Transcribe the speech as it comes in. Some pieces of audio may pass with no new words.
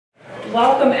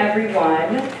Welcome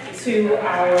everyone to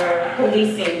our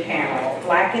policing panel,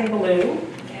 Black and Blue,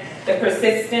 the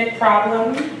persistent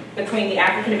problem between the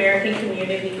African American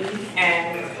community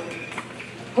and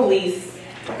police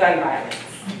gun violence.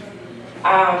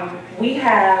 We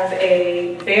have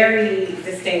a very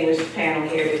distinguished panel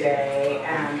here today,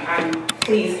 I'm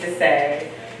pleased to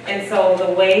say. And so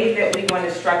the way that we want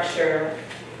to structure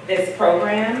this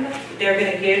program, they're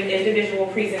going to give individual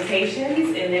presentations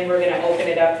and then we're going to open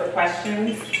it up for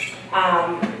questions.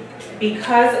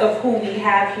 Because of who we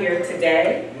have here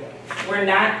today, we're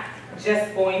not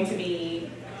just going to be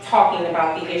talking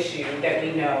about the issue that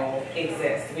we know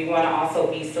exists. We want to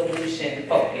also be solution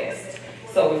focused.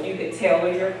 So if you could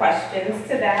tailor your questions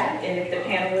to that, and if the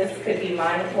panelists could be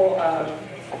mindful of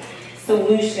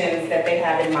solutions that they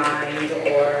have in mind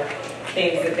or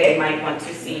things that they might want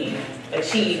to see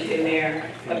achieved in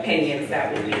their opinions,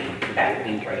 that would be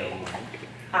great.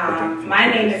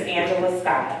 My name is Angela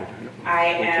Scott. I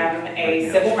am a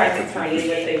civil rights attorney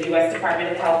with the U.S.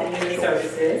 Department of Health and Human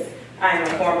Services. I am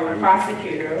a former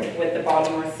prosecutor with the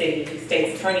Baltimore City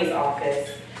State's Attorney's Office,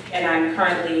 and I'm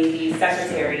currently the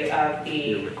secretary of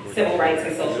the Civil Rights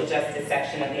and Social Justice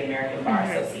section of the American Bar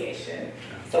Association.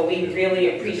 So we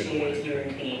really appreciate you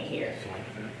being here.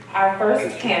 Our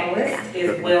first panelist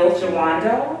is Will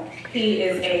Jawando. He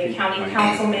is a county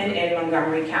councilman in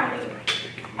Montgomery County.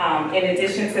 In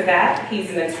addition to that, he's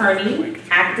an attorney,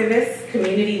 activist,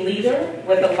 community leader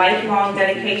with a lifelong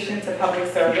dedication to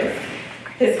public service.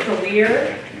 His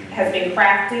career has been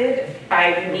crafted by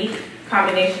a unique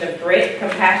combination of grit,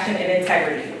 compassion, and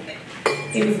integrity.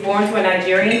 He was born to a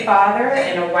Nigerian father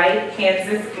and a white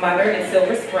Kansas mother in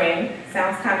Silver Spring.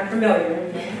 Sounds kind of familiar,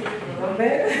 a little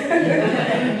bit.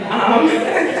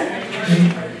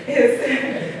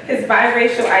 His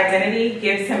biracial identity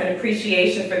gives him an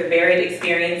appreciation for the varied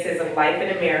experiences of life in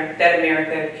that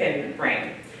America can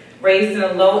bring. Raised in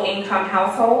a low-income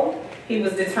household, he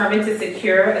was determined to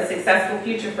secure a successful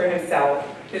future for himself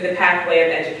through the pathway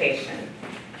of education.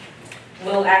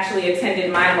 Will actually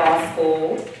attended my law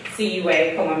school,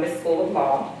 CUA, Columbus School of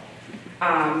Law.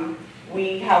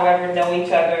 We, however, know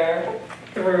each other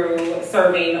through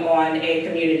serving on a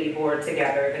community board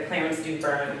together, the Clarence Du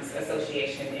Burns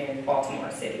Association in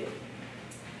Baltimore City.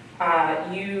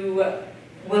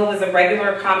 Will is a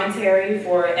regular commentary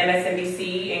for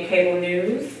MSNBC and cable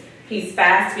news. He's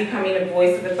fast becoming a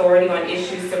voice of authority on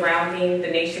issues surrounding the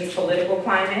nation's political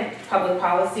climate, public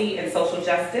policy, and social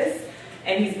justice.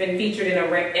 And he's been featured in an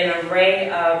array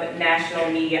of national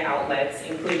media outlets,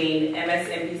 including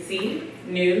MSNBC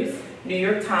News, New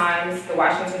York Times, The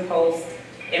Washington Post,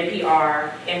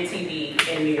 NPR, MTV,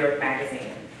 and New York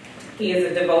Magazine. He is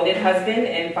a devoted husband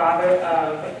and father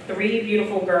of 3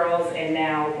 beautiful girls and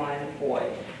now 1 boy.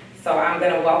 So I'm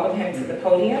going to welcome him to the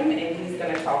podium, and he's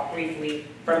going to talk briefly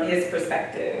from his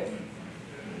perspective.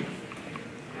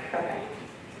 Okay.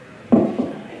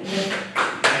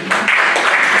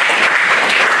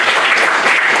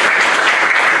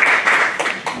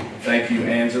 Thank you,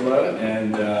 Angela,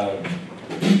 and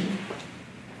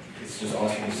it's just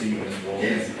awesome to see you in this role,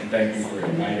 and thank you for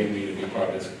inviting me to be part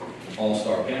of this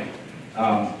all-star panel.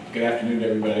 Good afternoon,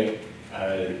 everybody.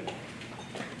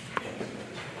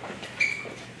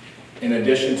 In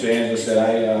addition to Angela said,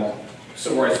 I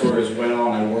civil rights lawyer as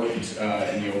well, and I worked in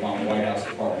the Obama White House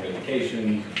Department of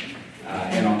Education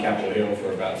and on Capitol Hill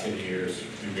for about 10 years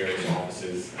in various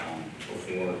offices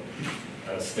before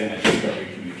a stint at Discovery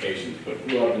Communications, but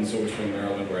grew up in Silver Spring,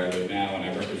 Maryland, where I live now, and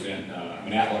I represent, I'm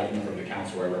an at-large member of the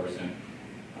council where I represent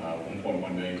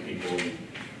 1.1 million people in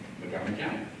Montgomery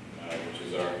County, which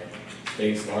is our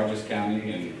state's largest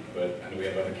county, but I know we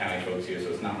have other county folks here,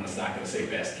 so I'm not going to say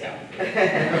best county.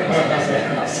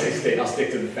 I'll say state, I'll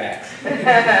stick to the facts.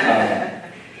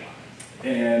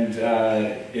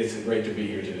 It's great to be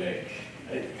here today.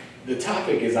 The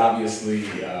topic is obviously,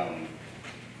 there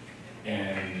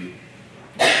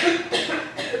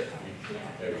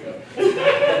we go.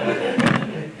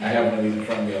 I have one of these in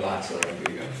front of me a lot, so there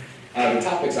we go. The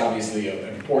topic's obviously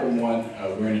an important one.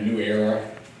 We're in a new era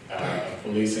of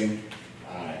policing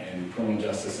and criminal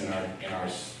justice in our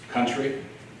country.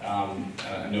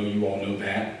 I know you all know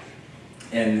that.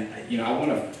 And I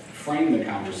want to frame the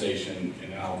conversation,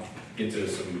 and I'll get to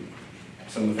some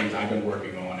of the things I've been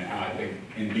working on and how I think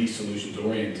and be solutions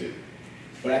oriented.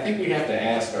 But I think we have to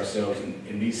ask ourselves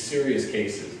in these serious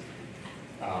cases,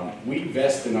 we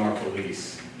vest in our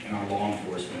police and our law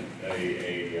enforcement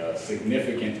a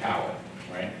significant power,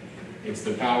 right? It's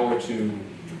the power to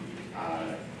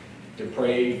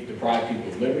deprive people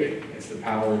of liberty. It's the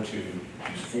power to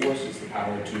use force. It's the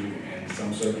power to, in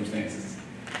some circumstances,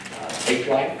 take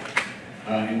life.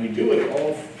 And we do it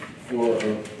all for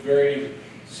a very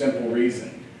simple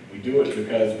reason. We do it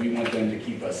because we want them to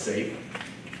keep us safe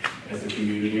as a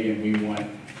community, and we want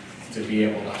to be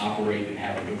able to operate and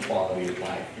have a good quality of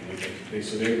life.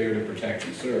 So they're there to protect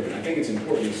and serve. And I think it's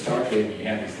important to start there when you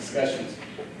have these discussions,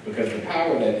 because the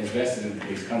power that is vested in the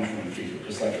police comes from the people,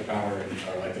 just like the power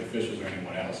or like the officials or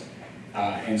anyone else.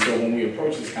 And so when we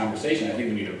approach this conversation, I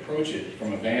think we need to approach it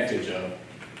from a vantage of,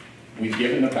 we've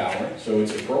given the power, so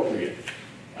it's appropriate,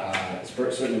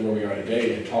 certainly where we are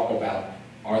today, to talk about,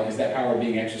 is that power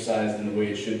being exercised in the way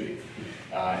it should be?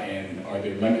 And are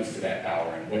there limits to that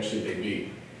power, and what should they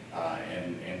be?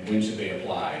 And when should they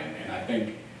apply? And I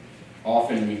think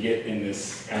often we get in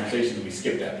this conversation that we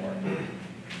skip that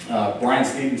part. Brian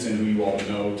Stevenson, who you all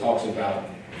know, talks about,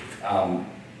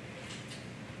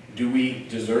 do we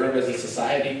deserve as a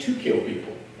society to kill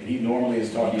people? And he normally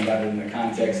is talking about it in the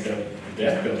context of the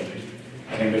death penalty.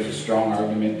 I think there's a strong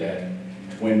argument that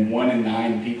when 1 in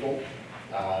 9 people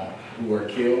who are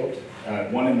killed,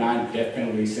 1 in 9 death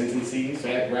penalty sentences,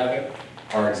 rather,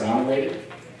 are exonerated,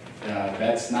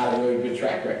 that's not a really good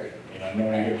track record. I know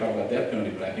we're not here to talk about death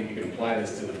penalty, but I think you can apply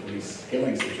this to the police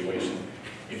killing situation.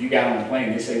 If you got on a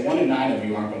plane, they say 1 in 9 of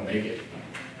you aren't going to make it.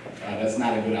 That's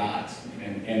not a good odds.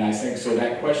 And I think, so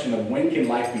that question of when can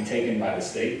life be taken by the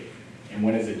state and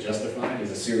when is it justified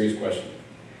is a serious question.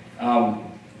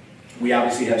 We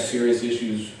obviously have serious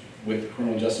issues with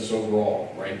criminal justice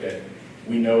overall, right? That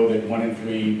we know that 1 in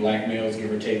 3 black males,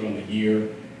 give or take on the year,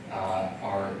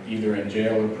 are either in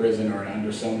jail or prison or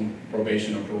under some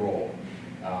probation or parole.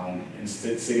 In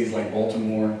cities like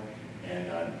Baltimore and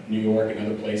New York and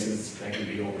other places, that can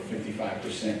be over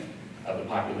 55% of the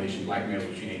population, black males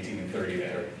between 18 and 30,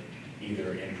 that are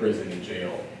either in prison, in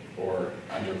jail, or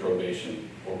under probation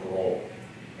or parole.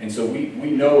 And so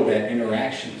we know that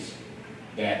interactions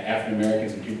that African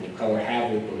Americans and people of color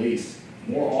have with police,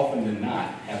 more often than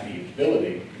not, have the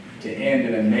ability to end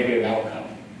in a negative outcome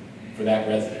for that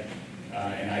resident.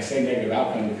 And I say negative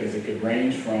outcome because it could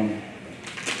range from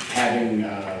having,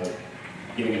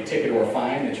 getting a ticket or a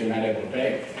fine that you're not able to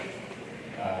pay,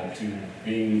 to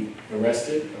being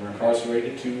arrested or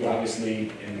incarcerated, to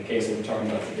obviously, in the case that we're talking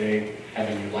about today,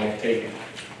 having your life taken,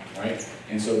 right?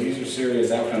 And so these are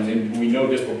serious outcomes, and we know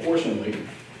disproportionately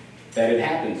that it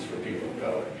happens for people of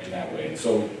color in that way. And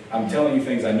so I'm telling you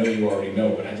things I know you already know,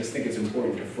 but I just think it's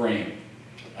important to frame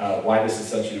why this is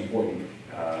such an important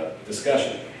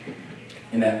discussion,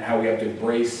 and that how we have to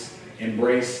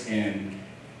embrace and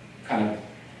kind of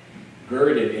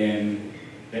gird it in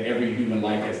that every human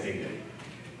life has dignity.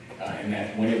 And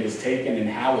that when it is taken and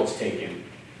how it's taken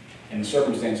and the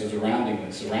circumstances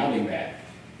surrounding that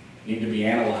need to be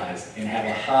analyzed and have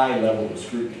a high level of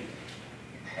scrutiny.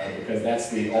 Because that's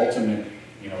the ultimate,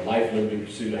 life, liberty,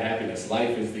 pursuit of happiness.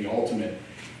 Life is the ultimate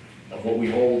of what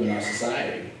we hold in our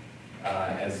society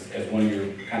as one of your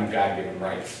kind of God-given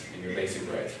rights and your basic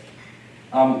rights.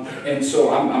 And so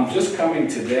I'm just coming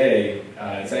today,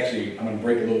 I'm going to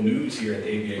break a little news here at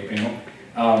the ABA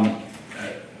panel.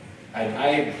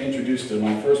 I introduced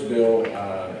my first bill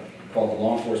called the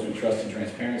Law Enforcement Trust and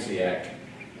Transparency Act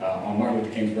on Martin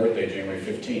Luther King's birthday, January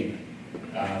 15th,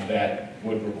 that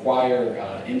would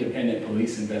require independent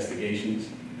police investigations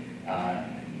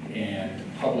and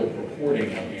public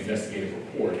reporting of the investigative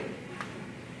report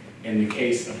in the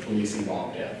case of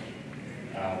police-involved death.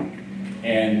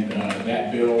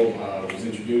 That bill was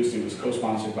introduced. It was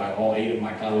co-sponsored by all 8 of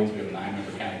my colleagues. We have a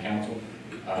 9-member county council.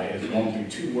 It has gone through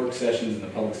 2 work sessions in the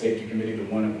Public Safety Committee, the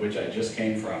one of which I just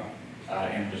came from,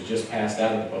 and was just passed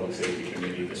out of the Public Safety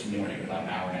Committee this morning, about an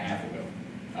hour and a half ago.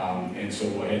 And so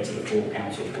we'll head to the full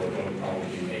council for a vote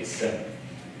probably May 7th.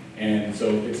 And so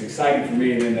it's exciting for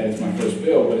me, and then that it's my first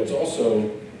bill, but it's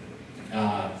also,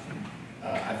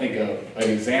 I think, an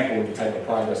example of the type of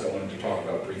progress I wanted to talk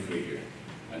about briefly here.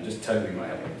 And just tell me I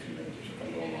have like 2 minutes if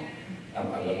I'm going long. I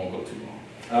won't go too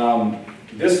long.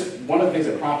 One of the things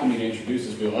that prompted me to introduce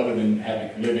this bill, other than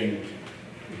living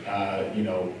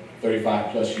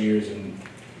 35 plus years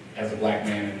as a black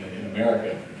man in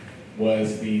America,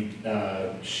 was the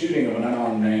shooting of an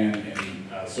unarmed man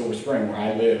in Silver Spring, where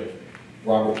I live,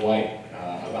 Robert White,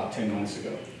 about 10 months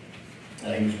ago.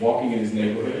 He was walking in his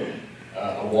neighborhood,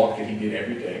 a walk that he did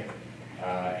every day,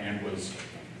 and was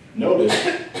noticed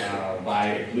by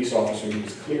a police officer who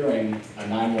was clearing a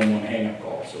 911 hang-up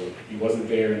call. So he wasn't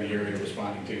there in the area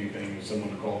responding to anything. It was someone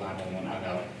who called 911, hung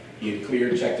up. He had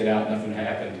cleared, checked it out, nothing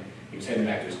happened. He was heading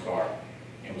back to his car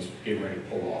and was getting ready to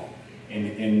pull off.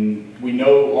 And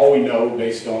all we know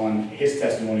based on his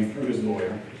testimony through his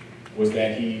lawyer was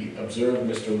that he observed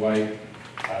Mr. White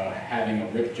having a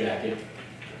ripped jacket,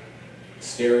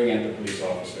 staring at the police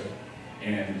officer,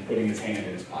 and putting his hand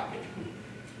in his pocket.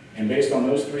 And based on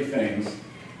those three things,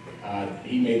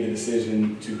 he made the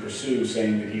decision to pursue,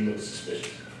 saying that he looked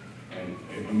suspicious.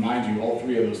 And mind you, all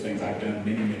three of those things I've done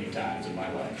many, many times in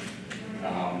my life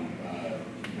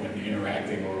when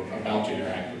interacting or about to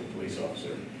interact with a police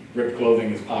officer. Ripped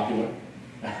clothing is popular.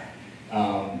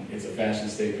 It's a fashion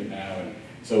statement now. And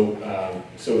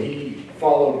so he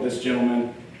followed this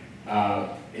gentleman.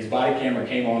 His body camera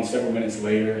came on several minutes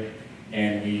later,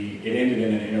 and it ended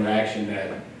in an interaction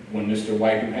that when Mr.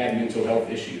 White, who had mental health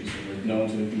issues and was known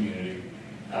to the community,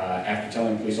 after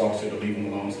telling the police officer to leave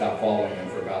him alone, stopped following him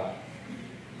for about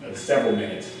several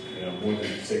minutes, more than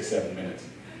 6-7 minutes,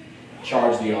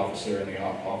 charged the officer, and the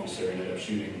officer ended up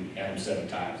shooting at him 7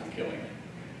 times and killing him.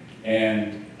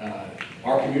 And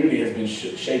our community has been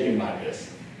shaken by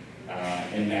this,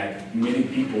 in that many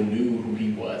people knew who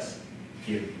he was.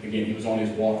 Again, he was on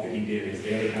his walk that he did, his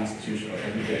daily constitutional,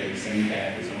 every day, same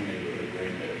path, his own neighborhood, where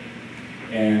he lived.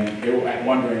 And they were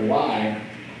wondering why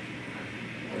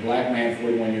a black man,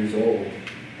 41 years old,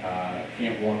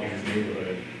 can't walk in his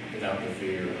neighborhood without the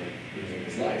fear of losing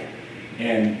his life.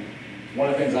 And one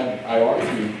of the things I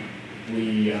argued,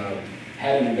 we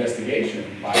had an investigation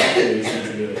by police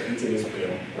into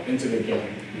the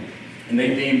killing, and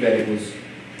they deemed that it was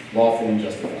lawful and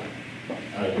justified.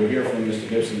 You'll hear from Mr.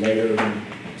 Gibson later,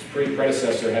 his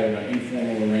predecessor had an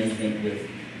informal arrangement with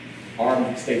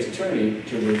our state's attorney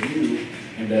to review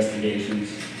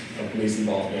investigations of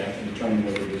police-involved death and determine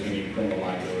whether there was any criminal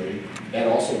liability. That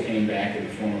also came back in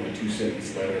the form of a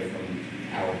 2-sentence letter from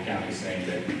Howard County saying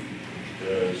that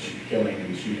the killing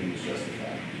and shooting was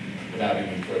justified without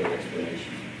any further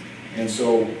explanation. And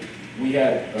so we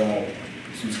had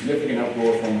some significant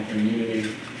uproar from the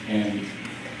community, and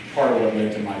part of what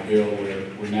led to my bill, where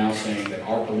we're now saying that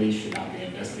our police should not be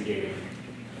investigating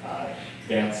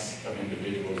deaths of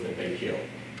individuals that they kill.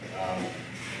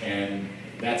 And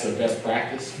that's a best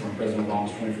practice from President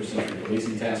Obama's 21st Century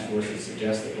Policing Task Force that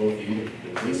suggests that both the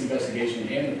police investigation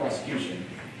and the prosecution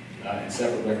and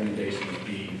separate recommendations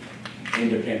be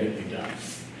independently done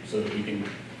so that we can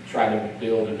try to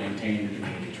build and maintain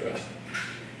community trust.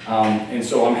 And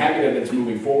so I'm happy that it's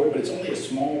moving forward, but it's only a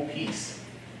small piece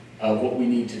of what we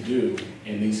need to do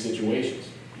in these situations.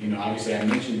 Obviously I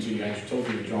mentioned to you, I actually told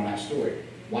you the drawn-out story.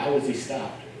 Why was he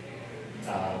stopped?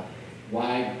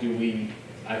 Why do we,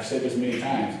 I've said this many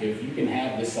times, if you can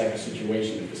have this type of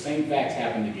situation, if the same facts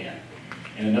happened again,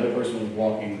 and another person was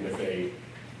walking with a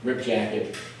ripped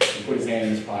jacket and put his hand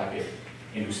in his pocket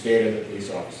and who stared at the police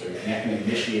officer, and that can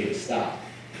initiate a stop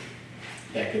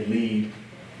that could lead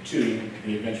to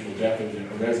the eventual death of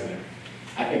a resident,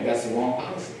 I think that's the wrong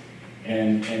policy.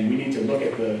 And we need to look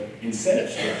at the incentive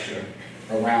structure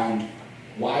around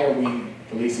why are we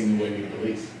policing the way we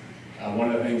police.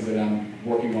 One of the things that I'm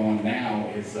working on now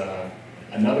is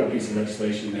another piece of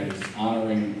legislation that is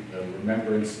honoring the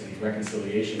remembrance and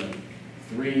reconciliation of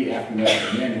 3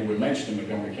 African-American men who were lynched in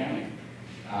Montgomery County.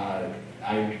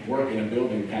 I work in a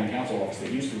building, county council office, that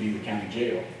used to be the county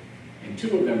jail. And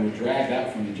 2 of them were dragged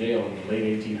out from the jail in the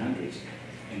late 1800s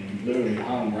and literally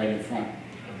hung right in front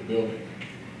of the building.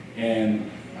 And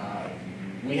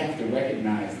we have to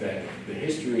recognize that the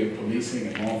history of policing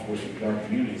and law enforcement in our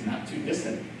community is not too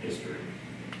distant history.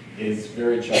 It's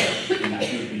very charged, and I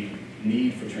think the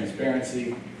need for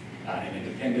transparency and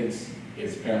independence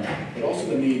is paramount. But also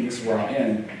the need, this is where I'll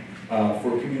end,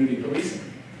 for community policing.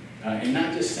 And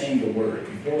not just saying the word,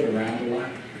 we throw it around a lot.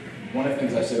 One of the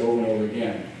things I've said over and over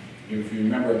again, if you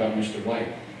remember about Mr. White,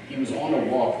 he was on a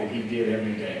walk that he did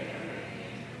every day.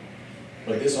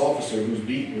 But this officer whose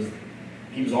beat was,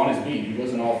 he was on his beat, he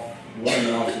wasn't an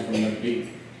officer from another beat,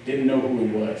 didn't know who he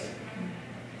was.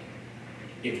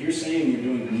 If you're saying you're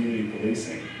doing community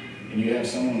policing, and you have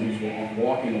someone who's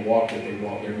walking a walk that they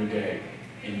walk every day,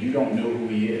 and you don't know who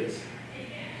he is,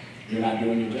 you're not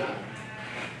doing your job.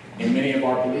 In many of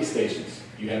our police stations,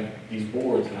 you have these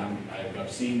boards, and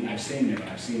I've seen them, and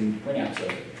I've seen printouts of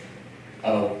it,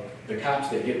 of the cops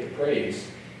that get the praise.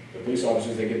 The police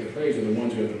officers that get the praise are the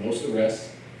ones who have the most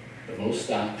arrests, the most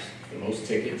stops, the most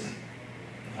tickets,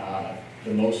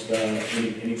 the most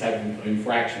any type of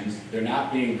infractions. They're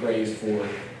not being praised for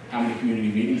how many community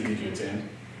meetings did you attend,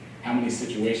 how many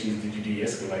situations did you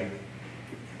de-escalate,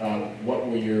 what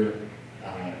were your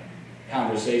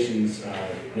conversations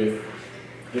with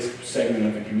this segment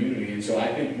of the community. And so I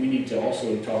think we need to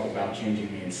also talk about changing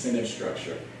the incentive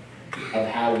structure of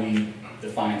how we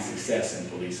define success in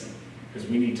policing. Because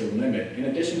we need to limit, in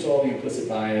addition to all the implicit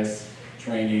bias,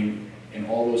 training, and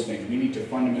all those things, we need to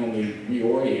fundamentally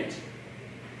reorient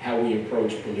how we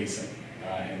approach policing.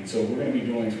 And so we're going to be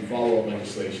doing some follow-up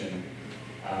legislation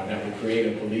that will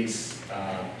create a police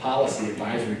policy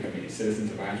advisory committee,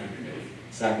 citizens advisory committee,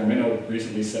 Sacramento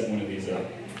recently set one of these up,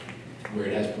 where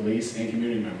it has police and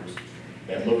community members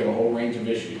that look at a whole range of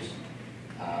issues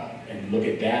and look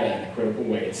at data in a critical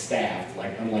way. It's staffed,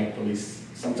 like unlike police,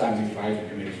 sometimes these advisory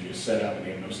committees are just set up and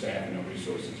they have no staff and no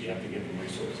resources. You have to give them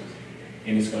resources.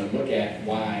 And it's going to look at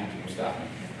why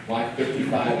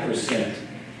 55%,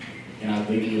 and I'll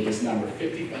leave you with this number,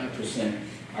 55%,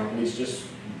 our police just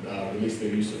released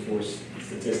their use of force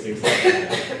statistics.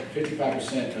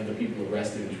 55% of the people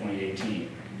arrested in 2018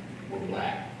 were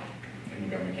black in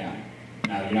Montgomery County.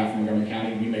 Now, you're not from Montgomery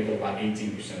County, we make up about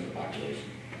 18% of the population.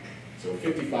 So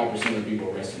 55% of the people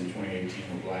arrested in 2018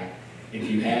 were black. If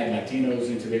you add Latinos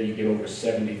into there, you get over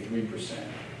 73%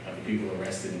 of the people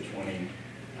arrested in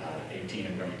 2018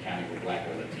 in Montgomery County were black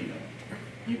or Latino.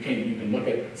 You can look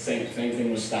at same thing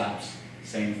with stops,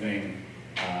 same thing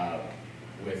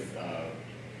with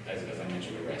as I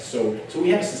mentioned, arrests. So we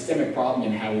have a systemic problem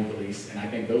in how we police, and I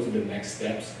think those are the next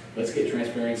steps. Let's get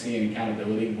transparency and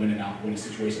accountability when a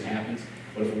situation happens.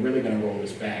 But if we're really going to roll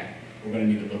this back, we're going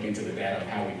to need to look into the data of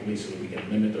how we police so that we can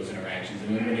limit those interactions.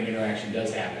 And then when an interaction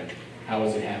does happen, how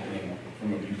is it happening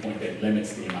from a viewpoint that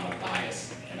limits the amount of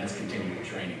bias? And that's continual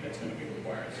training that's going to be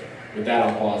required. So with that,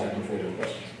 I'll pause and look forward to the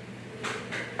questions.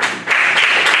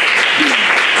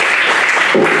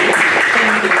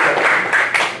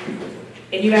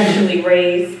 And you actually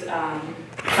raised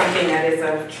something that is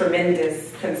of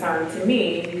tremendous concern to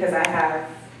me, because I have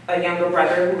a younger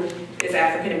brother who is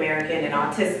African American and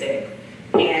autistic,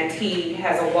 and he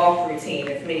has a walk routine,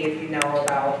 if many of you know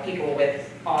about people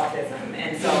with autism.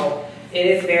 And so it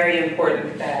is very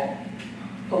important that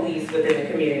police within the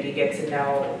community get to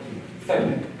know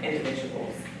certain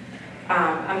individuals.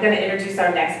 I'm going to introduce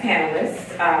our next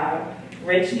panelist,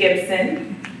 Rich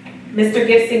Gibson. Mr.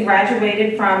 Gibson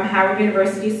graduated from Howard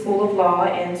University School of Law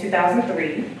in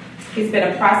 2003. He's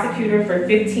been a prosecutor for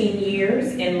 15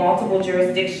 years in multiple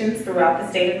jurisdictions throughout the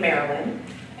state of Maryland,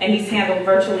 and he's handled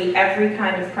virtually every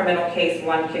kind of criminal case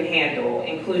one can handle,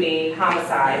 including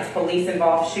homicides,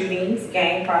 police-involved shootings,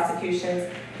 gang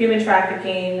prosecutions, human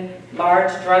trafficking,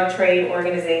 large drug trade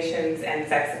organizations, and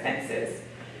sex offenses.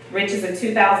 Rich is a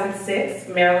 2006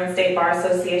 Maryland State Bar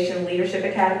Association Leadership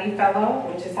Academy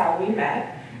Fellow, which is how we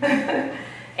met.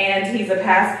 And he's a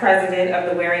past president of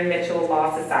the Waring Mitchell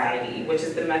Law Society, which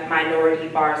is the minority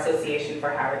bar association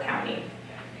for Howard County.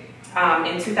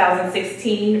 In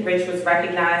 2016, Rich was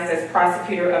recognized as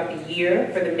Prosecutor of the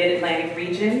Year for the Mid-Atlantic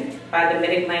region by the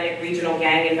Mid-Atlantic Regional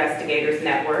Gang Investigators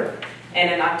Network. And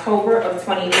in October of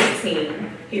 2018,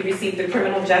 he received the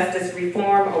Criminal Justice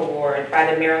Reform Award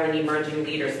by the Maryland Emerging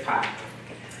Leaders POC.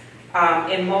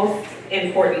 And most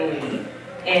importantly,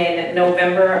 in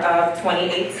November of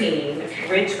 2018,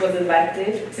 Rich was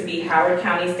elected to be Howard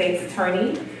County State's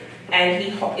Attorney, and he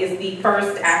is the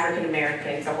first African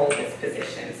American to hold this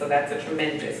position, so that's a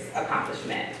tremendous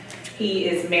accomplishment. He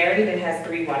is married and has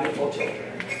 3 wonderful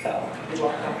children, so you're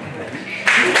welcome.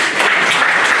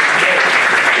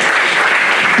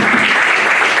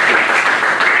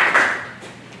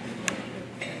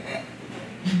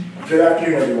 Good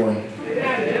afternoon, everyone.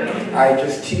 I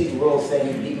just teased Will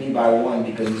saying he beat me by 1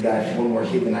 because he's got 1 more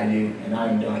kid than I do, and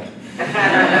I'm done.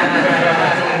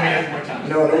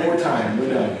 No more time.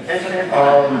 We're done.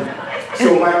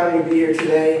 So my honor to be here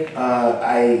today.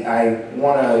 I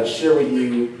want to share with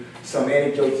you some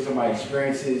anecdotes of some of my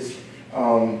experiences.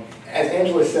 As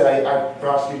Angela said, I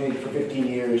prosecuted for 15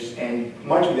 years, and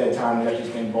much of that time was actually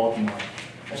spent in Baltimore.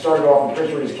 I started off in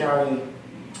Prince George's County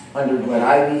under Glen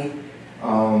Ivy,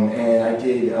 and I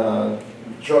did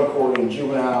drug court and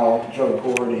juvenile, drug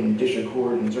court and district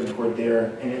court and circuit court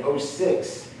there. And in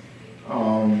 2006,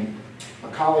 a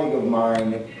colleague of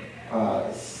mine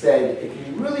said, if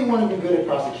you really want to be good at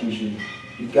prosecution,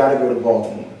 you've got to go to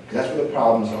Baltimore, because that's where the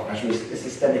problems are, that's where the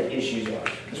systemic issues are,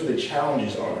 that's where the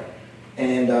challenges are.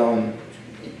 And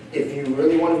if you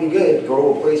really want to be good,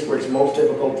 go to a place where it's most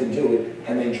difficult to do it,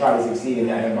 and then try to succeed in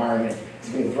that environment.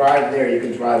 If you can thrive there, you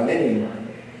can thrive in any environment.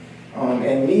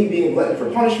 And me being a glutton for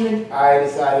punishment, I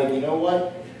decided, you know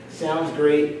what, sounds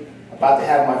great, about to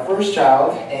have my first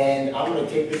child, and I'm going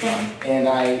to take this on. And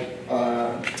I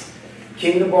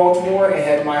came to Baltimore and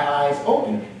had my eyes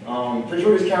open. Prince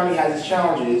George's County has its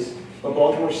challenges, but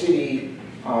Baltimore City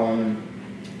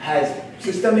has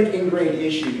systemic ingrained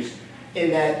issues in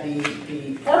that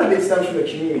the part of it stems from the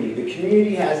community. The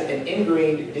community has an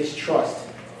ingrained distrust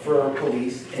for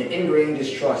police, and an ingrained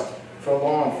distrust for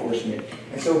law enforcement.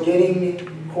 And so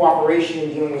getting cooperation in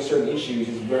dealing with certain issues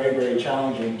is very, very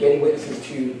challenging. Getting witnesses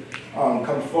to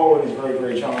come forward is very,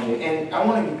 very challenging. And I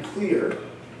want to be clear,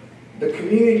 the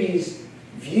community's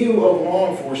view of law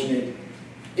enforcement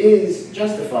is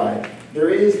justified. there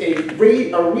is a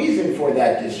reason for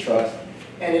that distrust,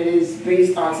 and it is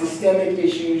based on systemic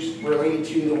issues related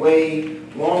to the way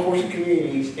law enforcement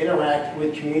communities interact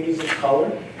with communities of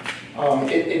color.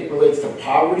 It relates to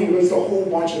poverty, it relates to a whole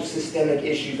bunch of systemic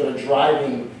issues that are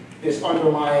driving this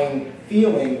underlying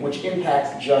feeling which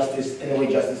impacts justice and the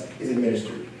way justice is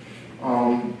administered.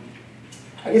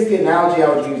 I guess the analogy I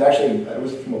would use, actually, it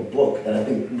was from a book that I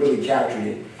think really captured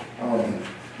it.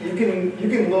 You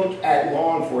can look at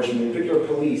law enforcement, in particular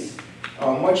police,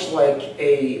 much like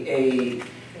the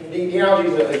analogy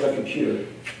is a computer.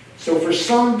 So for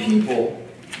some people,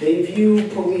 they view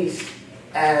police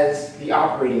as the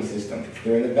operating system.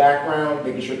 They're in the background,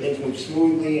 making sure things move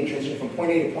smoothly and transition from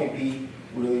point A to point B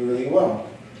really, really well.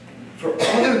 For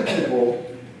other people,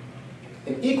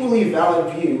 an equally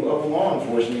valid view of law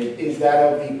enforcement is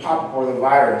that of the pop or the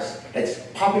virus that's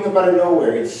popping up out of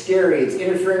nowhere. It's scary. It's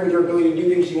interfering with your ability to do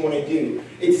things you want to do.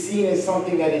 It's seen as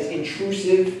something that is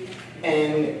intrusive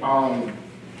and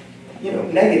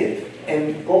negative.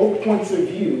 And both points of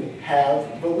view have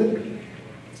validity.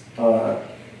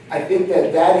 I think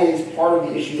that is part of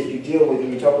the issue that you deal with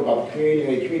when you talk about the community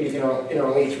and the community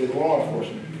interrelates with law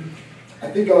enforcement. I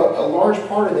think a large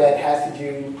part of that has to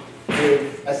do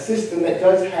with a system that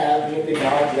does have, the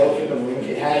acknowledge the elephant in the room,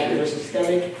 there's a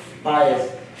systemic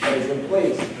bias that is in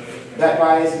place. That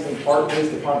bias is in part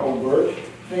based upon overt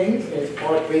things, and it's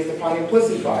part based upon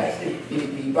implicit bias,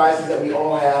 the biases that we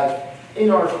all have in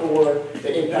our core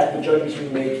that impact the judgments we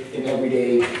make in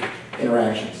everyday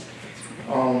interactions.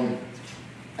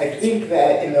 I think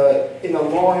that in the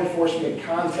law enforcement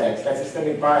context, that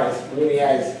systemic bias really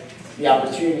has the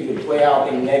opportunity to play out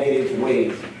in negative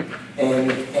ways.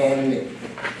 And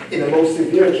in the most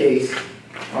severe case,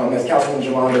 as Councilman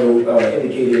Germano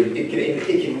indicated,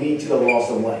 it can lead to the loss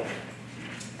of life.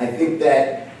 I think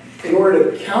that in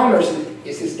order to counter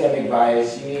systemic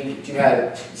bias, you need to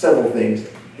have several things.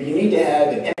 But you need to have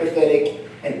an empathetic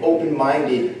and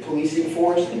open-minded policing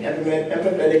force and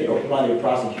empathetic and open-minded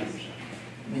prosecutors.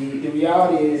 The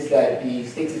reality is that the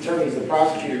state's attorneys, the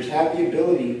prosecutors, have the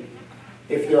ability,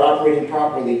 if they're operating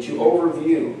properly, to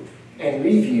overview and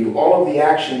review all of the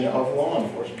action of law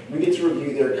enforcement. We get to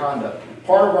review their conduct.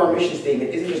 Part of our mission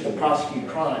statement isn't just to prosecute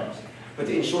crimes, but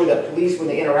to ensure that police, when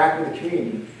they interact with the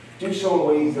community, do so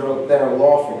in ways that are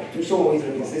lawful, do so in ways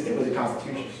that are consistent with the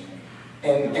Constitution.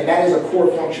 And that is a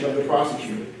core function of the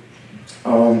prosecutor.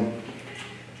 And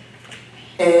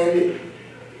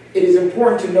it is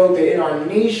important to note that in our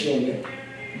nation,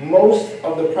 most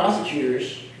of the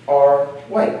prosecutors are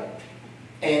white.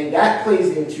 And that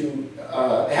plays into,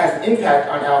 has an impact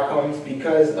on outcomes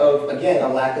because of, again,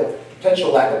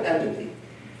 potential lack of empathy.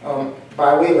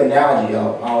 By way of analogy,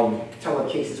 I'll tell a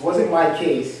case. This wasn't my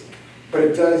case, but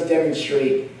it does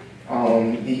demonstrate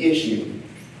the issue.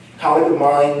 A colleague of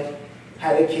mine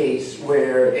had a case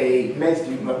where a med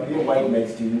student, a white med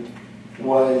student,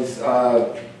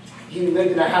 he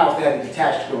lived in a house that had a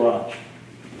detached garage.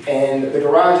 And the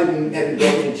garage had been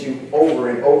broken into over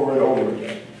and over and over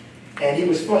again. And he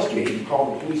was frustrated. He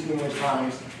called the police numerous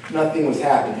times. Nothing was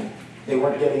happening. They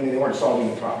weren't solving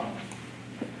the problem.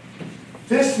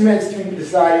 This med student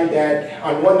decided that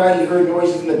on one night he heard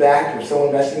noises in the back of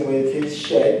someone messing with his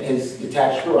shed, his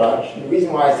detached garage. And the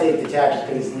reason why I say it's detached is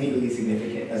because it's legally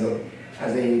significant. It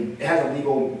has a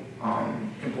legal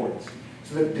importance.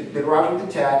 So the garage was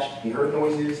detached. He heard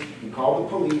noises. He called the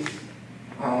police.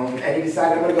 And he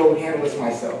decided, I'm going to go handle this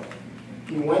myself.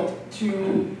 He went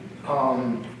to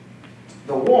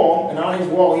the wall, and on his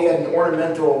wall he had an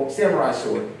ornamental samurai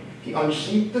sword. He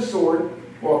unsheathed the sword,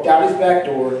 walked out his back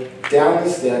door, down the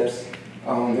steps.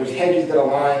 There's hedges that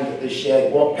aligned the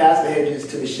shed, walked past the hedges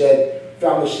to the shed,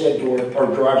 found the shed door, or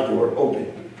garage door,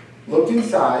 open. Looked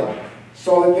inside,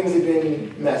 saw that things had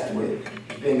been messed with,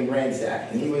 been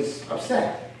ransacked, and he was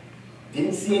upset.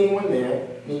 Didn't see anyone there.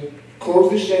 He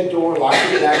closed the shed door, locked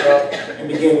it back up, and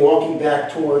began walking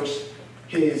back towards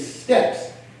his steps.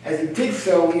 As he did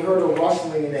so, he heard a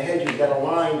rustling in the hedges that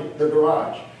aligned the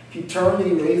garage. He turned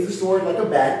and he raised the sword like a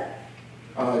bat,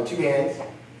 2 hands,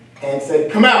 and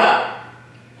said, "Come out!"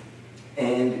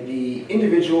 And the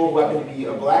individual, who happened to be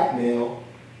a black male,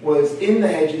 was in the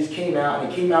hedges, came out,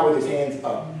 and he came out with his hands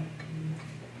up.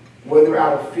 Whether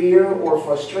out of fear or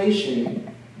frustration,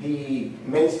 the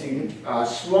med student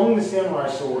swung the samurai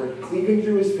sword, cleaving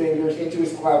through his fingers into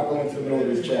his clavicle into the middle of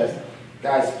his chest.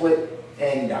 Guy split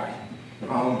and died.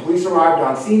 Police arrived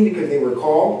on scene because they were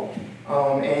called,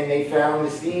 and they found the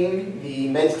scene. The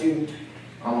med student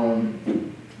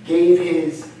gave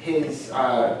his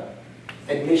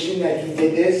admission that he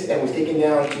did this and was taken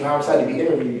down to homicide to be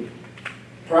interviewed.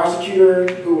 Prosecutor,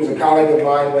 who was a colleague of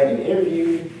mine, went and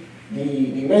interviewed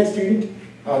The med student,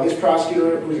 this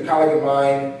prosecutor, who's a colleague of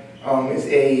mine, is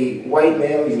a white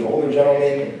male. He's an older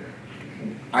gentleman.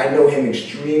 I know him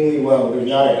extremely well. There's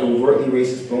not an overtly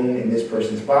racist bone in this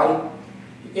person's body.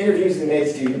 He interviews the med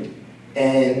student,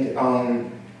 and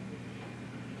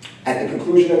at the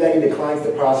conclusion of that, he declines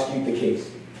to prosecute the case.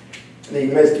 The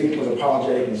med student was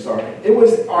apologetic and sorry. It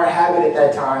was our habit at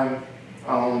that time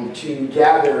to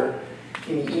gather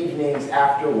in the evenings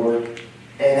after work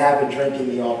and have a drink in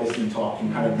the office and talk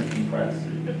and kind of decompress.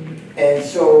 And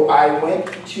so I went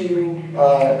to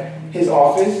his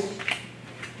office.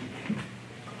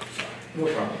 No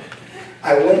problem.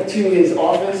 I went to his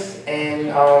office and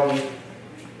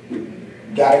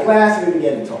got a glass and we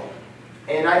began to talk.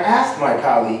 And I asked my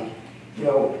colleague, you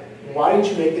know, why did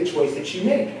you make the choice that you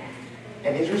made?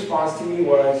 And his response to me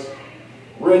was,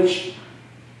 Rich,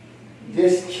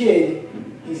 this kid,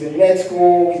 he's in med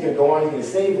school, he's going to go on, he's going to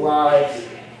save lives,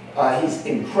 he's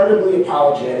incredibly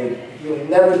apologetic, he'll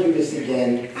never do this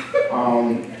again.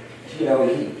 You know,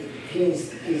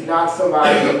 he's not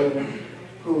somebody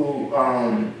who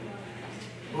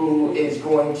is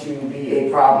going to be a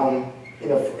problem in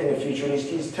the future.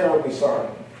 He's terribly sorry.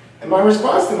 And my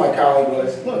response to my colleague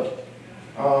was, look,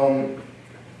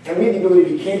 and we had the ability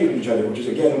to be candid with each other, which is,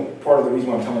 again, part of the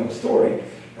reason why I'm telling the story.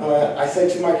 I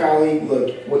said to my colleague,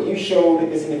 look, what you showed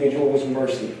this individual was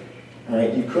mercy. All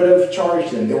right? You could have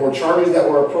charged him. There were charges that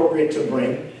were appropriate to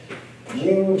bring.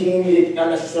 You deemed it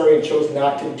unnecessary and chose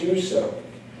not to do so.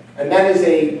 And that is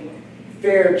a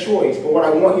fair choice. But what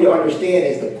I want you to understand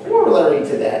is the corollary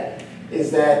to that is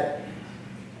that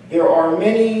there are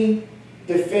many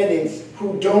defendants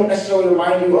who don't necessarily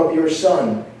remind you of your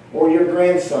son or your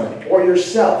grandson or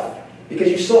yourself, because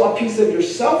you saw a piece of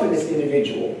yourself in this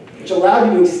individual, which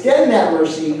allowed you to extend that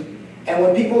mercy. And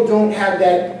when people don't have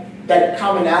that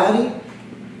commonality,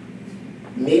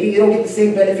 maybe they don't get the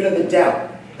same benefit of the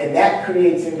doubt. And that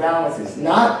creates imbalances,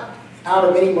 not out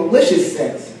of any malicious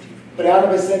sense, but out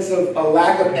of a sense of a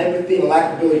lack of empathy and a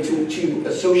lack of ability to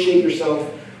associate yourself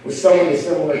with someone who's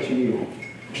similar to you.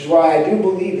 Which is why I do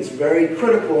believe it's very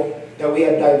critical that we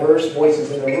have diverse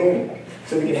voices in the room,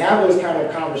 so we can have those kind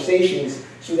of conversations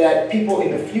so that people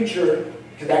in the future,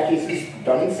 because that case is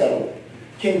done and settled,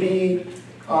 can be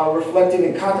reflective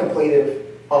and contemplative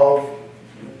of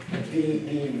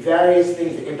the various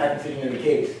things that impact the decision in the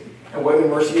case, and whether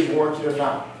mercy is warranted or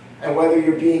not, and whether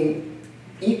you're being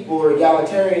equal or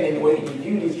egalitarian in the way that you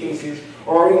view these cases,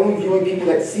 or are you only viewing people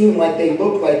that seem like they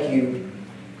look like you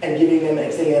and giving them and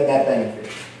extending them that benefit.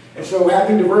 And so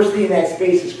having diversity in that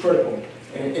space is critical.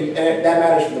 And that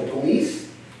matters for the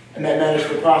police, and that matters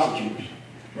for prosecutors,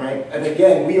 right? And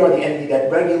again, we are the entity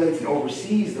that regulates and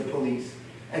oversees the police,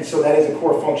 and so that is a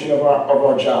core function of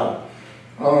our job.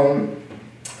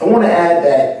 I want to add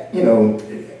that, you know,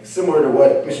 similar to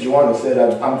what Mr. Joano said,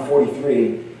 I'm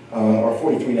 43, or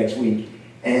 43 next week,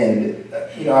 and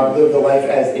you know, I've lived a life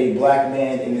as a black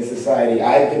man in this society.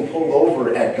 I've been pulled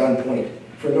over at gunpoint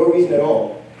for no reason at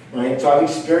all, right? So I've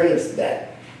experienced that.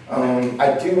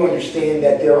 I do understand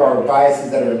that there are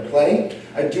biases that are in play.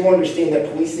 I do understand that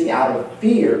policing out of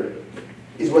fear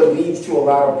is what leads to a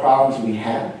lot of problems we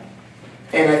have.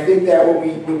 And I think that what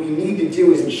we need to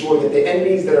do is ensure that the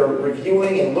entities that are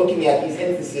reviewing and looking at these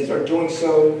instances are doing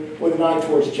so with an eye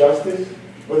towards justice,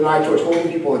 with an eye towards holding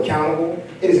people accountable.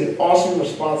 It is an awesome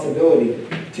responsibility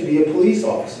to be a police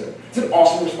officer. It's an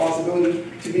awesome responsibility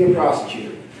to be a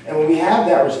prosecutor. And when we have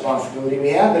that responsibility, we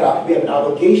have an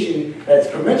obligation that's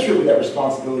commensurate with that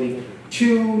responsibility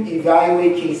to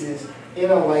evaluate cases in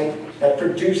a light that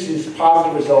produces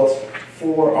positive results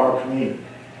for our community.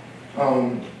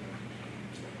 Mr.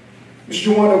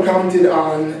 Joano commented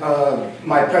on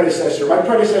my predecessor. My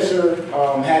predecessor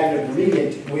had an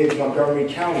agreement with Montgomery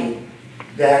County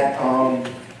that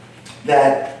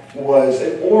was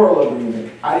an oral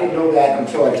agreement. I didn't know that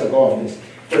until I took office,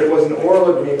 but it was an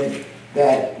oral agreement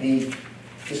that this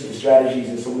is the strategies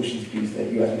and solutions piece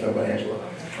that you guys can talk about, Angela.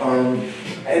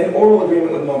 An oral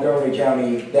agreement with Montgomery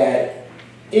County that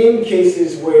in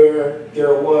cases where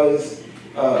there was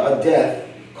a death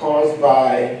caused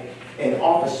by an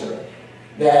officer,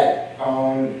 that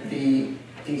the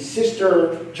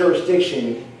sister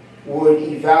jurisdiction would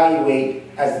evaluate,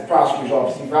 as the prosecutor's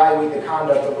office, evaluate the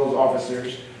conduct of those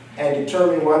officers and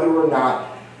determine whether or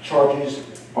not charges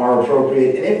are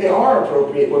appropriate, and if they are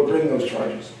appropriate, would bring those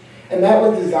charges. And that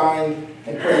was designed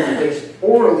and put in place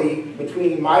orally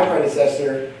between my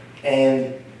predecessor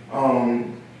and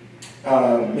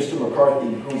Mr.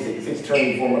 McCarthy, who is the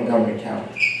attorney for Montgomery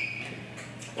County.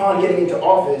 Upon getting into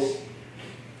office,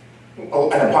 and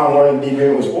upon learning the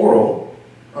agreement was oral,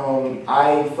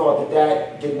 I thought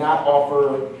that did not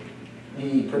offer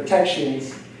the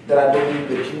protections that I believe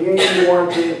the community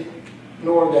warranted,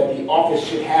 nor that the office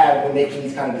should have when making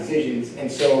these kind of decisions.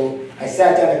 And so I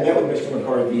sat down and met with Mr.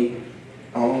 McCarthy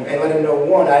and let him know,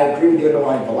 one, I agree with the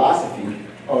underlying philosophy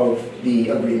of the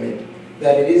agreement,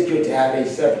 that it is good to have a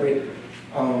separate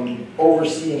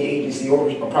overseeing agency, or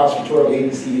a prosecutorial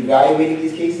agency evaluating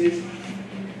these cases,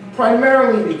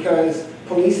 primarily because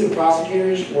police and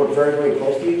prosecutors work very, very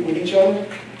closely with each other.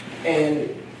 And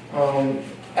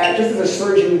just as a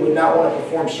surgeon would not want to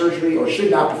perform surgery or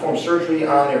should not perform surgery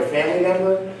on their family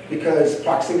member because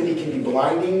proximity can be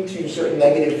blinding to certain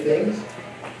negative things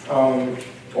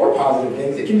or positive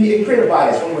things, it can create a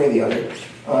bias one way or the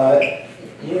other.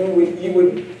 You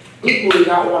would equally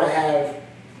not want to have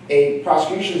a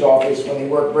prosecution's office, when they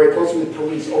work very closely with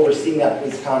police, overseeing that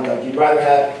police conduct. You'd rather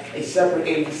have a separate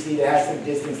agency that has some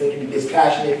distance, that can be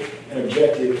dispassionate and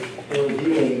objective in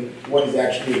reviewing what is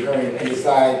actually occurring and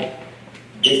decide,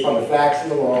 based on the facts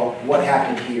and the law, what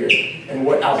happened here and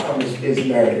what outcome is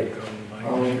merited.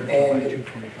 And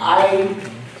I,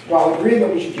 while agreeing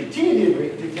that we should continue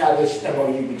to have this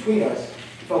MOU between us,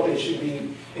 felt that it should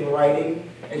be in writing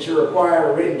and should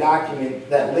require a written document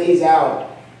that lays out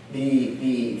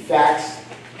the facts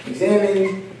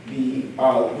examined, the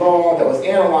law that was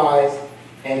analyzed,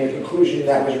 and the conclusion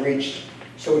that was reached.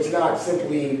 So it's not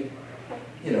simply,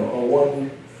 a 1-2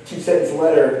 sentence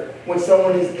letter when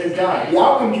someone is done. The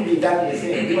outcome can be exactly the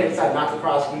same. You might decide not to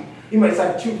prosecute, you might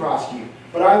decide to prosecute,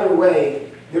 but either way,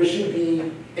 there should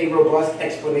be a robust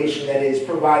explanation that is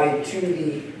provided to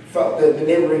the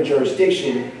neighboring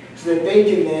jurisdiction so that they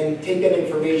can then take that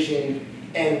information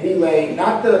and relay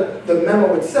not the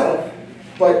memo itself,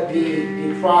 but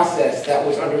the process that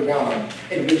was undergone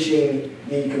in reaching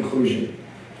the conclusion.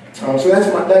 So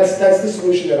that's the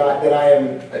solution that I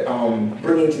am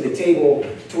bringing to the table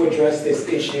to address this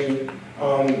issue.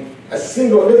 This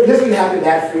doesn't happen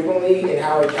that frequently in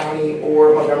Howard County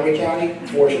or Montgomery County,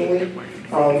 fortunately,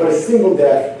 but a single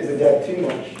death is a death too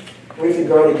much. We have to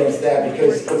guard against that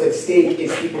because what's at stake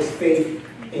is people's faith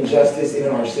in justice and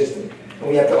in our system. And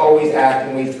we have to always act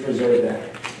in ways to preserve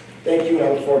that. Thank you, and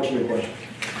I look forward to your questions.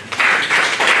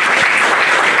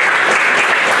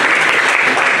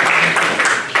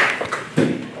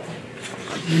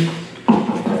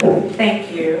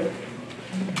 Thank you.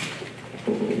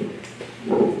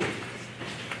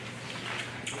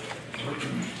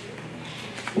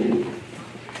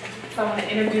 So I want to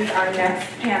introduce our next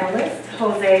panelist,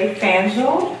 Jose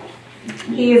Fangel.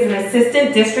 He is an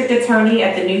assistant district attorney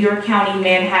at the New York County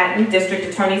Manhattan District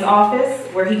Attorney's Office,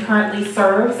 where he currently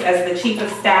serves as the chief of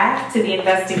staff to the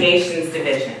Investigations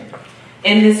Division.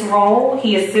 In this role,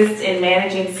 he assists in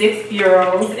managing 6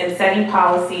 bureaus and setting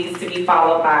policies to be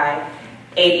followed by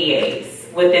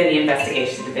ADAs within the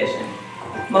Investigations Division.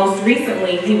 Most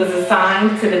recently, he was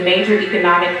assigned to the Major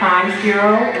Economic Crimes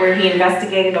Bureau, where he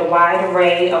investigated a wide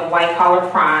array of white-collar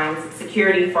crimes,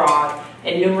 security fraud,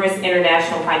 and numerous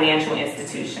international financial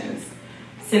institutions.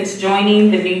 Since joining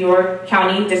the New York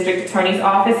County District Attorney's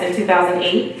Office in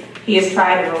 2008, he has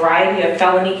tried a variety of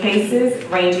felony cases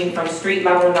ranging from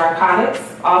street-level narcotics,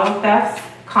 auto thefts,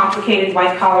 complicated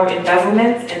white-collar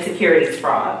embezzlements, and securities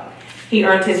fraud. He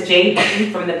earned his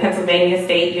JD from the Pennsylvania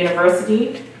State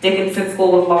University Dickinson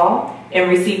School of Law and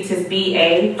received his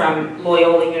BA from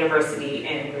Loyola University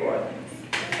in New Orleans.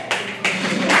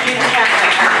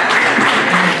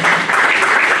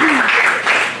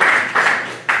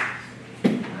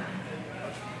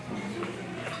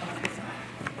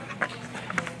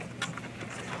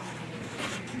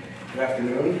 Good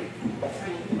afternoon.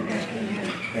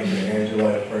 Thank you,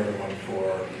 Angela, for everyone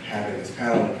for having this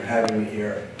panel and for having me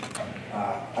here.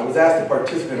 I was asked to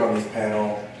participate on this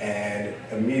panel, and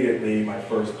immediately my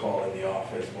first call in the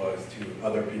office was to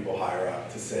other people higher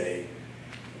up to say,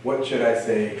 what should I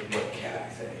say, what can I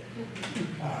say?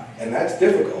 And that's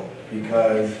difficult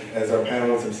because, as our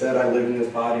panelists have said, I live in this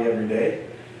body every day.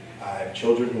 I have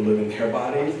children who live in their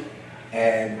bodies,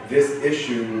 and this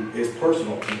issue is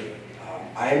personal to me.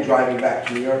 I am driving back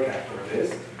to New York after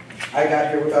this. I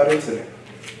got here without incident.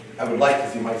 I would like to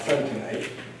see my son tonight,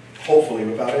 hopefully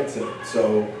without incident.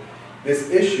 So this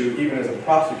issue, even as a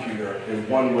prosecutor, is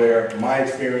one where my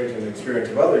experience and the experience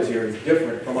of others here is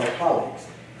different from our colleagues.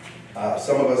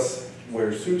 Some of us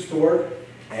wear suits to work,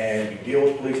 and you deal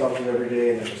with police officers every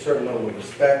day, and there's a certain level of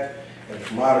respect and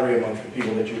camaraderie amongst the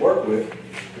people that you work with.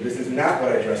 But this is not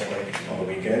what I dress like on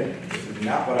the weekend. This is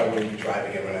not what I will be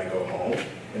driving in when I go home.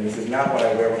 And this is not what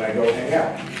I wear when I go hang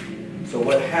out. So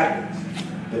what happens?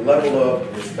 The level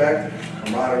of respect,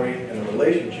 camaraderie, and the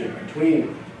relationship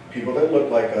between people that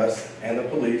look like us and the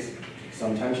police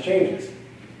sometimes changes,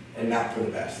 and not for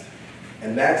the best.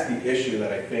 And that's the issue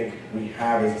that I think we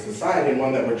have as a society, and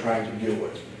one that we're trying to deal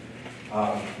with.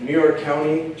 New York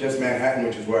County, just Manhattan,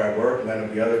 which is where I work, none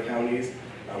of the other counties,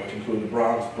 which include the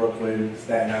Bronx, Brooklyn,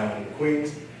 Staten Island, and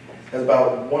Queens, has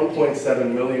about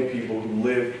 1.7 million people who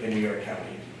live in New York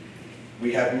County.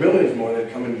 We have millions more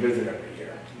that come and visit every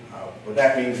year. What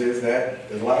that means is that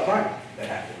there's a lot of crime that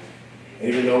happens. And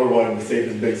even though we're one of the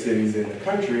safest big cities in the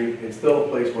country, it's still a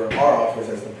place where our office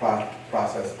has to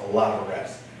process a lot of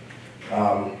arrests.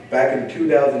 Back in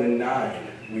 2009,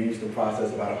 we used to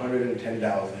process about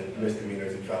 110,000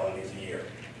 misdemeanors and felonies a year.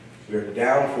 We're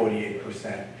down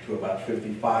 48% to about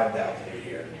 55,000 a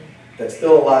year. That's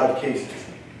still a lot of cases.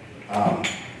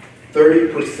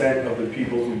 30% of the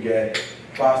people who get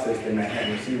processed in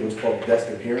Manhattan receive what's called desk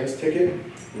appearance ticket,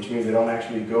 which means they don't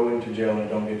actually go into jail and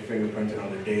don't get fingerprinted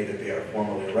on the day that they are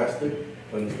formally arrested,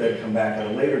 but instead come back at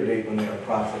a later date when they are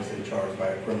processed and charged by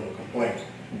a criminal complaint.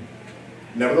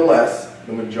 Nevertheless,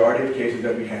 the majority of cases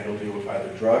that we handle deal with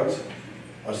either drugs,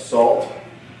 assault,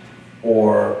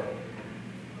 or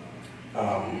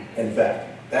and theft.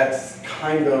 That's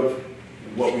kind of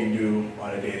what we do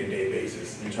on a day-to-day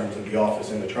basis in terms of the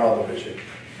office and the trial division.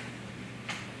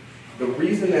 The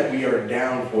reason that we are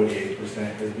down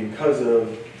 48% is because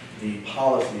of the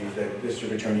policies that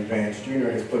District Attorney Vance Jr.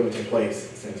 has put into place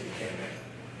since he came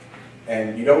in.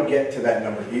 And you don't get to that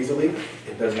number easily.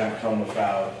 It does not come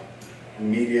without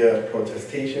media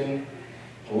protestation,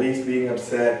 police being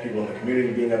upset, people in the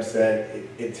community being upset.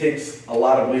 It takes a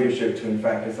lot of leadership to in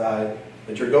fact decide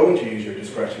that you're going to use your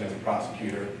discretion as a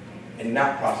prosecutor and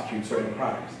not prosecute certain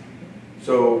crimes.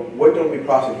 So what don't we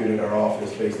prosecute in our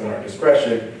office based on our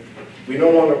discretion? We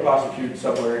no longer prosecute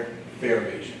subway fare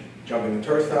evasion. Jumping the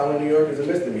turnstile in New York is a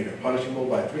misdemeanor, punishable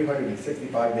by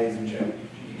 365 days in jail.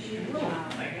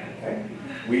 Okay?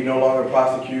 We no longer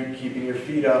prosecute keeping your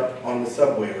feet up on the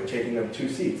subway or taking up 2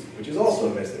 seats, which is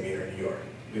also a misdemeanor in New York.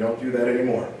 We don't do that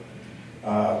anymore.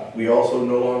 We also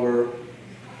no longer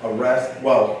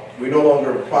we no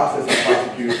longer process and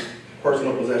prosecute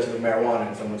personal possession of marijuana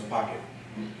in someone's pocket.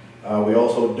 We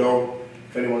also don't,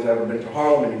 if anyone's ever been to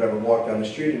Harlem and you've ever walked down the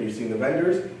street and you've seen the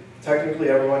vendors, technically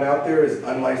everyone out there is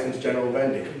unlicensed general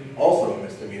vending, also a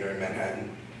misdemeanor in Manhattan.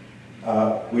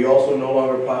 We also no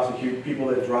longer prosecute people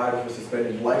that drive with a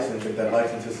suspended license if that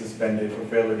license is suspended for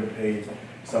failure to pay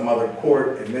some other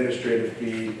court administrative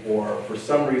fee, or for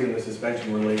some reason the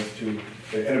suspension relates to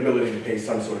the inability to pay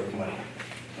some sort of money.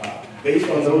 Based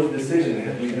on those decisions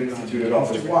that we've instituted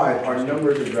office-wide, our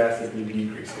numbers are drastically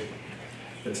decreasing.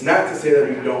 It's not to say that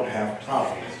we don't have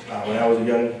problems. When I was a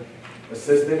young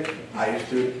assistant, I used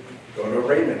to go to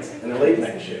arraignments in a late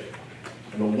night shift.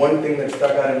 And the one thing that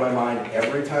stuck out in my mind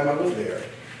every time I was there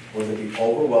was that the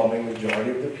overwhelming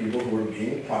majority of the people who were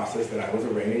being processed that I was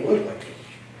arraigning looked like me.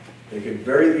 They could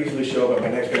very easily show up at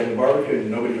my next family barbecue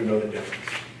and nobody would know the difference.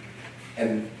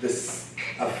 And this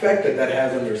effect that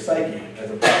has on your psyche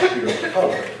as a prosecutor of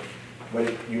color,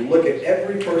 when you look at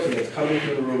every person that's coming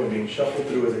through the room and being shuffled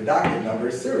through as a docket number,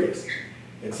 is serious.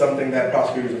 It's something that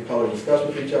prosecutors of color discuss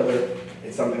with each other.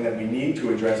 It's something that we need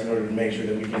to address in order to make sure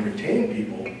that we can retain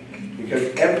people.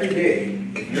 Because every day,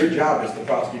 if your job is to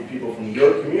prosecute people from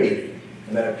your community,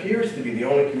 and that appears to be the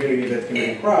only community that's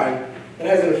committing crime, it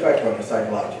has an effect on us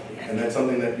psychologically. And that's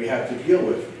something that we have to deal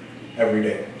with every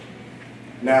day.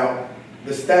 Now,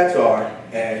 the stats are,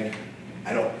 and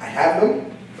I have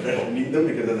them, but I don't need them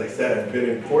because, as I said, I've been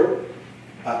in court.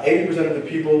 80% of the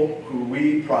people who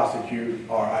we prosecute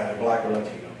are either black or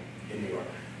Latino in New York.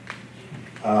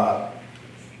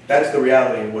 That's the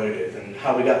reality of what it is, and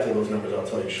how we got to those numbers I'll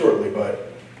tell you shortly,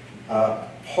 but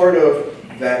part of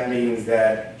that means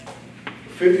that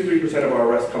 53% of our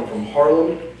arrests come from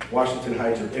Harlem, Washington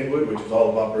Heights, or Inwood, which is all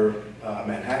of upper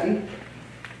Manhattan.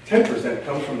 10%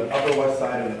 comes from the Upper West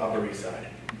Side and the Upper East Side.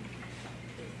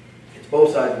 It's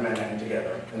both sides of Manhattan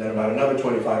together. And then about another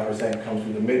 25% comes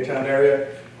from the Midtown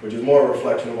area, which is more a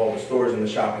reflection of all the stores and the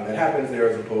shopping that happens there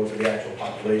as opposed to the actual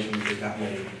population, because not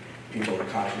many people are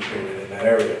concentrated in that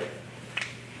area.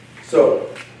 So,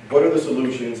 what are the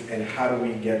solutions and how do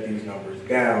we get these numbers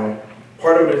down?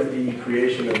 Part of it is the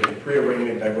creation of a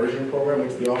pre-arraignment diversion program,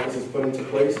 which the office has put into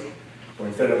place, where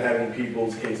instead of having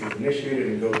people's cases initiated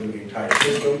and go through the entire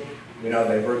system, we now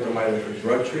divert them either for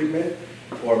drug treatment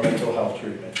or mental health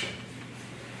treatment.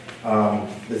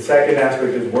 The second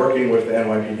aspect is working with the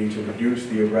NYPD to reduce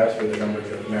the arrests for the numbers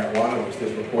of marijuana, which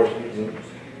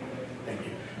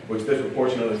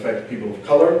disproportionately affect people of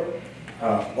color.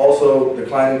 Also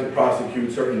declining to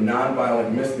prosecute certain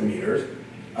nonviolent misdemeanors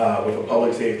with a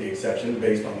public safety exception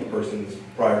based on the person's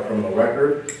prior criminal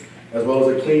record, as well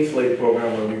as a clean slate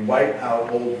program where we wipe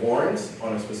out old warrants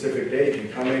on a specific day. If you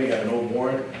come in, you have an old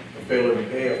warrant, A failure to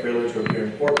pay, a failure to appear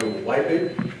in court, we will wipe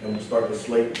it, and we'll start the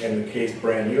slate and the case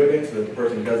brand new again so that the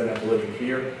person doesn't have to live in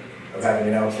fear of having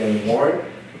an outstanding warrant,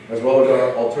 as well as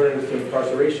our alternatives to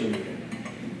incarceration unit.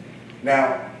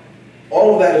 Now,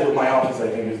 all of that is what my office, I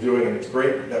think, is doing, and it's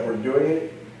great that we're doing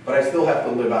it, but I still have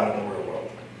to live out in the real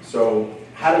world. So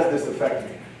how does this affect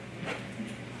me?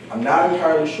 I'm not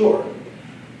entirely sure.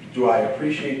 Do I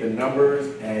appreciate the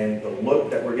numbers and the look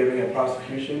that we're giving at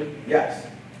prosecution? Yes.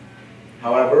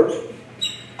 However,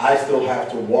 I still have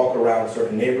to walk around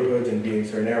certain neighborhoods and be in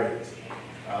certain areas.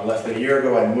 Less than a year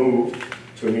ago, I moved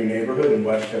to a new neighborhood in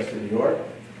Westchester, New York,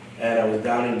 and I was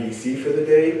down in DC for the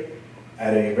day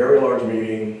at a very large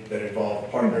meeting that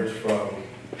involved partners from,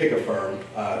 pick a firm,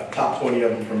 top 20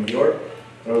 of them from New York.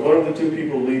 And I was one of the two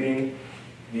people leading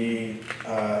the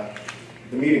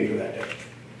meeting for that day.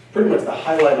 Pretty much the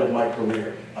highlight of my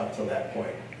career up to that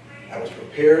point. I was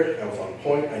prepared, I was on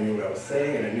point, I knew what I was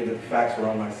saying, and I knew that the facts were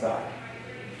on my side.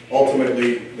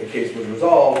 Ultimately, the case was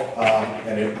resolved,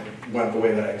 and it went the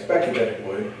way that I expected that it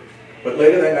would. But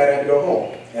later that night, I had to go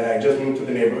home. And I just moved to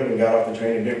the neighborhood and got off the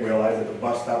train and didn't realize that the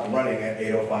bus stopped running at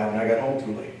 8:05 and I got home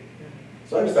too late.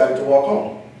 So I decided to walk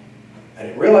home. I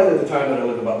didn't realize at the time that I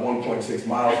lived about 1.6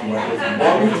 miles from where I was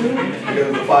walking to because it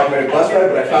was a 5-minute bus ride,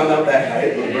 but I found out that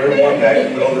night. It was a very warm day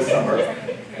in the middle of the summer.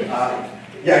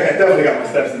 Yeah, I definitely got my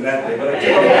steps in that day, but I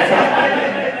took off my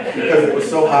tie because it was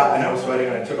so hot and I was sweating,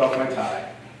 and I took off my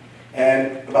tie.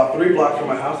 And about 3 blocks from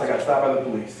my house, I got stopped by the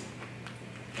police.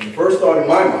 And the first thought in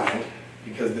my mind,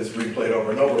 because this replayed over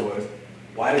and over, was,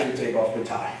 why did you take off your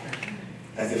tie?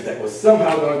 As if that was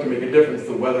somehow going to make a difference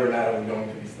to whether or not I was going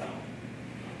to be stopped.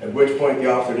 At which point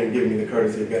the officer didn't give me the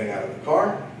courtesy of getting out of the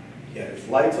car. He had his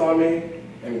lights on me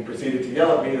and proceeded to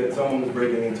yell at me that someone was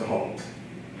breaking into homes.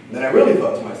 And then I really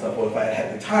thought to myself, well, if I had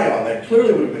had the tie on, that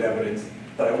clearly would have been evidence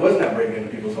that I was not breaking into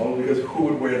people's homes, because who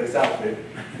would wear this outfit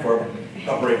for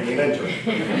a breaking and entering?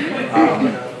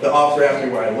 The officer asked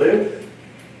me where I lived.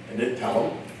 I didn't tell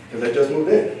him, because I just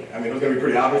moved in. I mean, it was going to be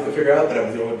pretty obvious to figure out that I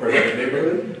was the only person in the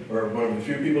neighborhood, or one of the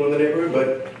few people in the neighborhood,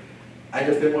 but I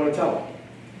just didn't want to tell him.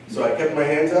 So I kept my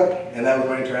hands up, and that was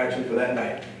my interaction for that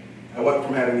night. I went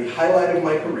from having the highlight of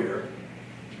my career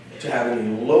to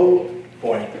having the low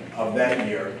point of that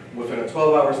year within a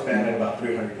 12-hour span at about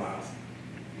 300 miles.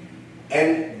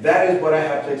 And that is what I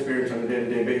have to experience on a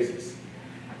day-to-day basis.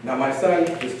 Now, my son,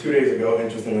 just 2 days ago,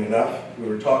 interestingly enough, we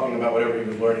were talking about whatever he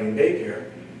was learning in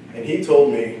daycare, and he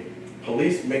told me,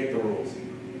 police make the rules.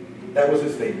 That was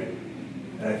his statement.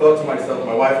 And I thought to myself,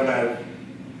 my wife and I,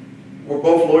 we're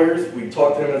both lawyers. We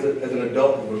talked to him as an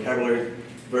adult. His vocabulary is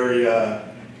very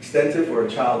extensive for a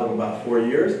child of about 4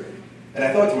 years. And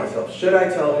I thought to myself, should I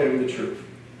tell him the truth?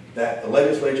 That the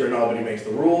legislature in Albany makes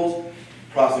the rules,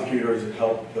 prosecutors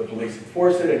help the police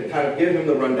enforce it, and kind of give him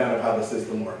the rundown of how the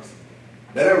system works.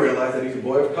 Then I realized that he's a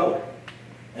boy of color.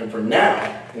 And from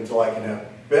now, until I can have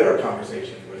better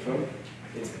conversations with him,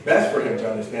 it's best for him to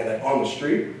understand that on the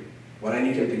street, when I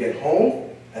need him to get home,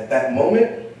 at that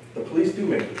moment, the police do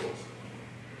make the rules.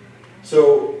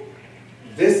 So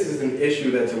this is an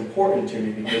issue that's important to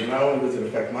me, because not only does it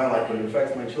affect my life, but it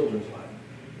affects my children's life.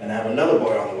 And I have another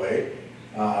boy on the way,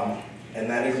 and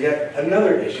that is yet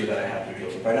another issue that I have to deal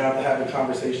with. I now have to have the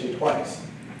conversation twice.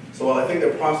 So while I think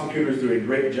that prosecutors do a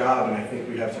great job, and I think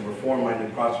we have some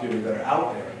reform-minded prosecutors that are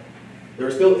out there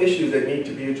are still issues that need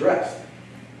to be addressed.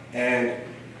 And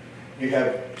you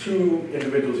have 2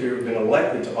 individuals here who have been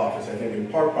elected to office, I think in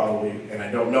part probably, and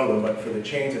I don't know them, but for the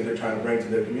change that they're trying to bring to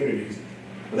their communities.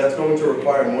 But that's going to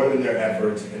require more than their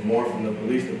efforts and more from the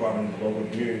police department and the local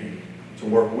community to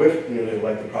work with newly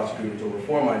elected prosecutors or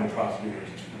reform-minded prosecutors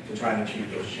to try and achieve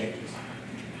those changes.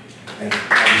 And,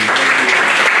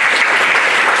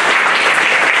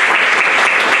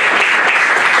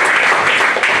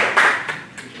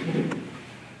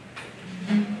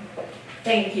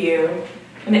 Thank you.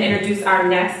 I'm going to introduce our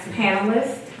next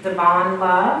panelist, Devon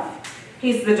Love.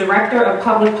 He's the Director of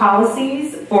Public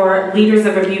Policies for Leaders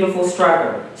of a Beautiful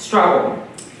Struggle.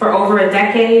 For over a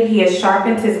decade, he has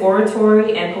sharpened his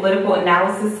oratory and political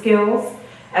analysis skills.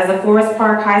 As a Forest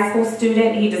Park High School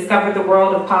student, he discovered the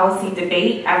world of policy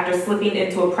debate after slipping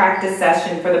into a practice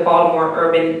session for the Baltimore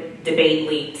Urban Debate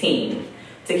League team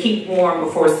to keep warm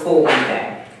before school one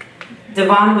day.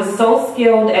 Devon was so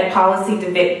skilled at policy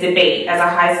debate as a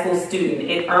high school student,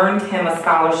 it earned him a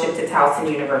scholarship to Towson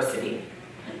University.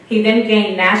 He then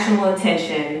gained national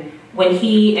attention when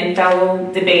he and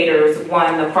fellow debaters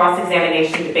won the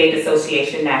Cross-Examination Debate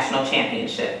Association National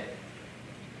Championship.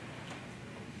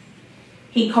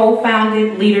 He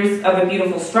co-founded Leaders of a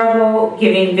Beautiful Struggle,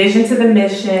 giving vision to the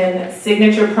mission,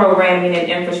 signature programming, and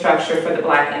infrastructure for the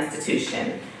Black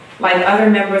institution. Like other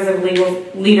members of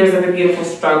leaders of the beautiful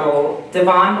struggle,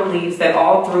 Devon believes that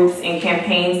all groups and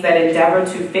campaigns that endeavor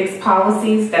to fix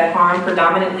policies that harm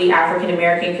predominantly African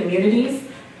American communities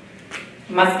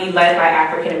must be led by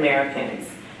African Americans.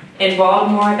 In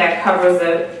Baltimore, that covers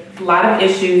a lot of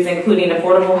issues, including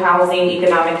affordable housing,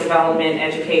 economic development,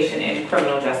 education, and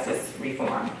criminal justice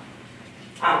reform.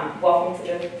 Welcome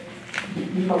to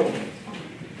the podium.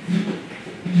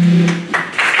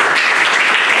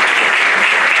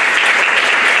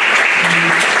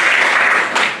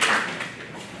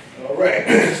 All right,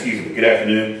 excuse me, good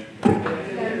afternoon.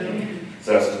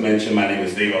 So as was mentioned, my name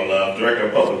is David Love, Director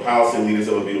of Public Policy, Leaders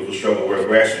of a Beautiful Struggle. We're a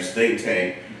grassroots think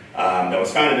tank that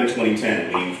was founded in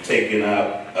 2010. We've taken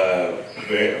up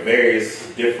various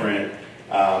different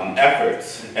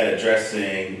efforts at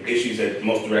addressing issues that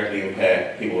most directly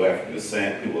impact people of African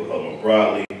descent, people of color more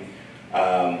broadly.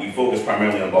 We focus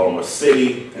primarily on Baltimore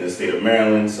City and the state of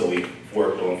Maryland, so we've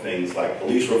worked on things like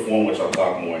police reform, which I'll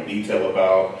talk more in detail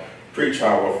about,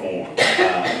 pretrial reform.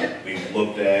 We've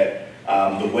looked at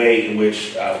the way in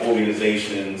which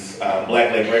organizations,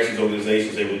 Black-led corrections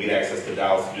organizations, able to get access to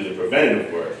dollars to do the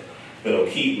preventative work that will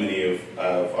keep many of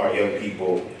our young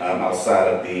people outside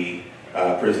of the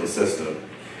prison system.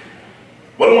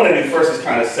 What I want to do first is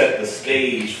kind of set the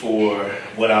stage for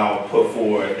what I'll put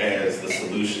forward as the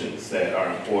solutions that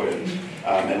are important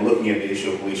and looking at the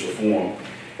issue of police reform.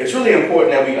 It's really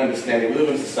important that we understand that we live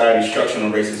in a society structured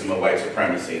on racism and white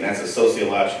supremacy, and that's a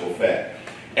sociological fact.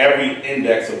 Every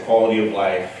index of quality of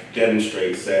life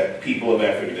demonstrates that people of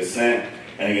African descent,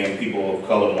 and again, people of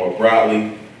color more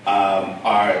broadly,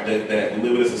 that we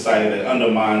live in a society that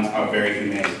undermines our very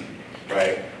humanity,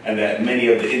 right? And that many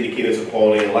of the indicators of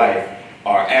quality of life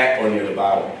are at or near the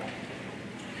bottom.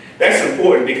 That's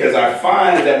important because I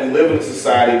find that we live in a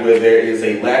society where there is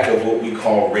a lack of what we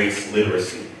call race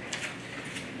literacy.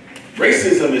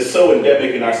 Racism is so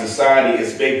endemic in our society,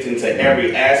 it's baked into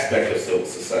every aspect of civil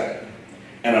society.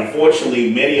 And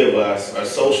unfortunately, many of us are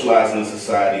socialized in a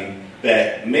society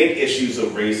that make issues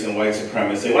of race and white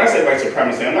supremacy. When I say white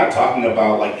supremacy, I'm not talking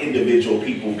about like individual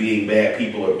people being bad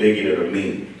people or bigoted or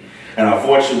mean. And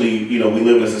unfortunately, we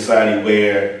live in a society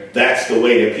where that's the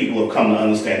way that people have come to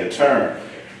understand the term.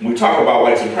 When we talk about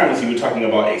white supremacy, we're talking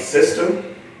about a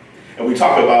system, and we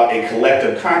talk about a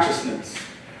collective consciousness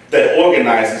that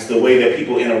organizes the way that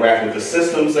people interact with the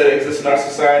systems that exist in our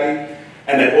society,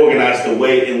 and that organize the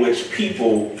way in which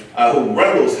people who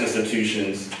run those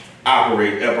institutions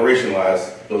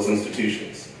operationalize those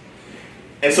institutions.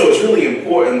 And so it's really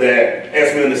important that,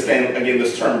 as we understand, again,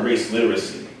 this term race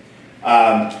literacy,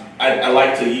 I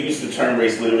like to use the term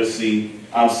race literacy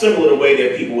similar to the way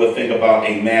that people would think about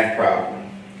a math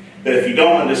problem. That if you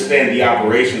don't understand the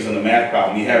operations of the math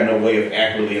problem, you have no way of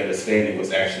accurately understanding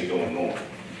what's actually going on.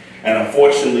 And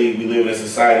unfortunately, we live in a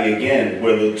society, again,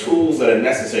 where the tools that are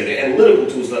necessary, the analytical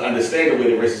tools that understand the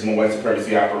way that racism and white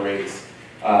supremacy operates,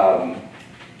 are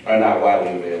not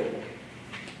widely available.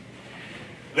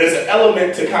 There's an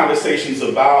element to conversations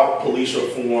about police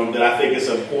reform that I think is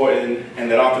important and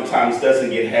that oftentimes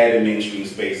doesn't get had in mainstream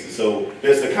spaces. So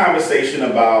there's the conversation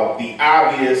about the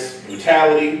obvious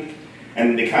brutality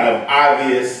and the kind of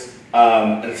obvious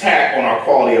attack on our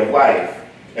quality of life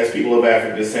as people of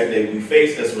African descent that we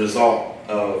face as a result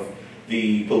of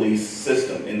the police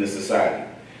system in this society.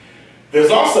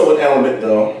 There's also an element,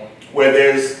 though, where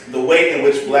there's the way in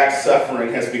which black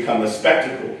suffering has become a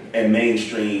spectacle in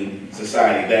mainstream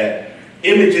society, that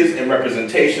images and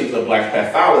representations of black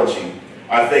pathology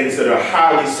are things that are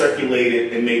highly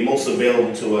circulated and made most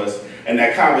available to us, and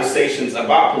that conversations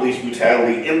about police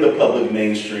brutality in the public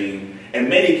mainstream, in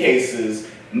many cases,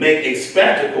 make a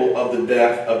spectacle of the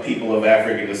death of people of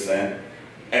African descent,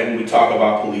 and when we talk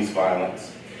about police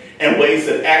violence, in ways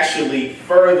that actually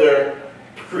further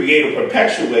create or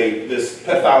perpetuate this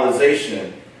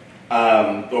pathologization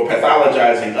or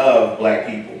pathologizing of black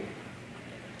people.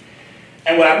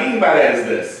 And what I mean by that is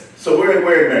this. So we're in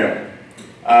Maryland.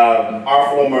 Our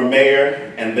former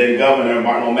mayor and then governor,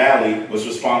 Martin O'Malley, was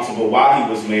responsible while he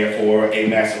was mayor for a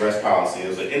mass arrest policy. It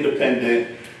was an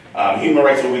independent human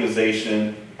rights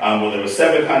organization where there were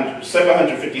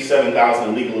 757,000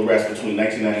 illegal arrests between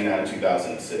 1999 and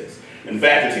 2006. In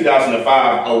fact, in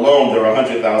 2005 alone, there were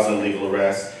 100,000 illegal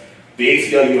arrests. The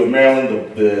ACLU of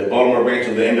Maryland, the Baltimore branch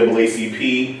of the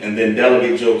NAACP, and then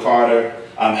Delegate Joe Carter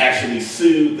actually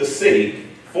sued the city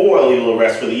for illegal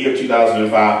arrests for the year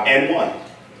 2005 and won.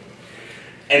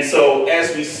 And so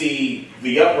as we see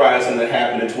the uprising that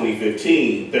happened in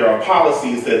 2015, there are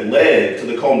policies that led to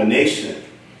the culmination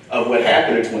of what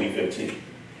happened in 2015.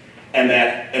 And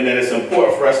that it's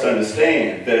important for us to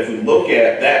understand that if we look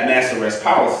at that mass arrest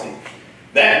policy,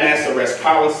 That mass arrest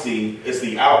policy is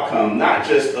the outcome not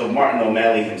just of Martin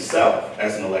O'Malley himself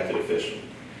as an elected official,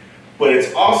 but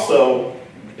it's also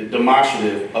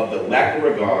demonstrative of the lack of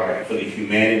regard for the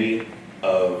humanity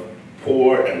of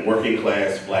poor and working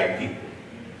class black people.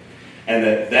 And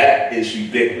that is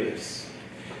ubiquitous.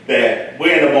 That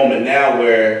we're in a moment now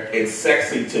where it's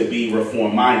sexy to be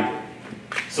reform-minded.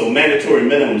 So mandatory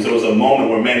minimums, there was a moment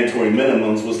where mandatory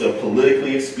minimums was the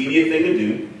politically expedient thing to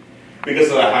do because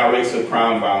of the high rates of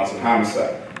crime, violence, and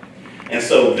homicide. And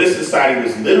so this society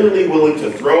was literally willing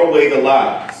to throw away the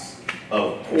lives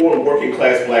of poor and working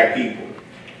class black people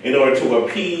in order to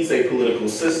appease a political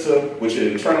system which had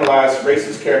internalized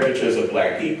racist caricatures of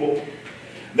black people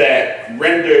that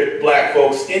rendered black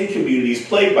folks in communities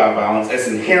plagued by violence as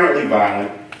inherently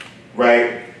violent,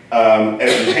 right?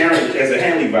 As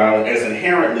inherently violent, as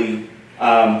inherently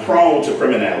prone to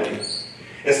criminality.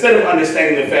 Instead of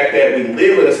understanding the fact that we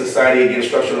live in a society against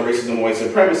structural racism and white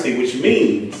supremacy, which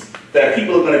means that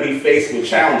people are going to be faced with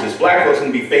challenges. Black folks are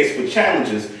going to be faced with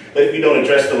challenges, that if you don't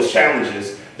address those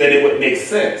challenges, then it would make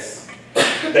sense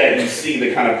that you see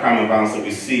the kind of crime and violence that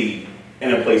we see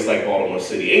in a place like Baltimore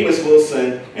City. Amos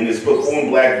Wilson, in his book On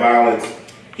Black Violence,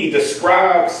 he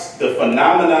describes the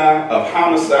phenomena of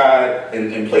homicide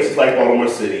in places like Baltimore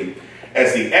City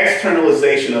as the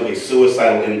externalization of a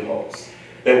suicidal impulse.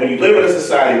 That when you live in a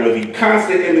society where the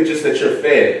constant images that you're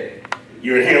fed,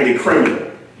 you're inherently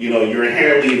criminal, you're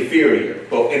inherently inferior,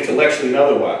 both intellectually and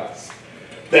otherwise,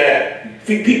 that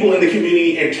people in the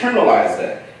community internalize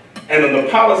that. And then the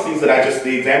policies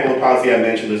the example of policy I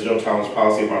mentioned is Joe Thomas'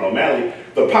 policy of Martin O'Malley,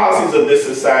 the policies of this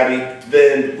society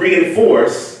then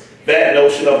reinforce that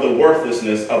notion of the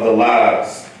worthlessness of the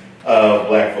lives of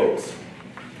black folks.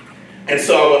 And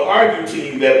so I would argue to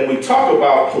you that when we talk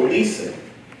about policing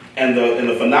and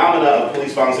the phenomena of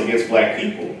police violence against black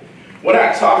people, we're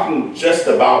not talking just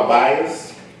about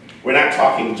bias. We're not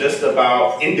talking just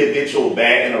about individual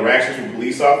bad interactions with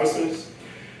police officers.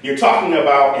 You're talking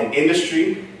about an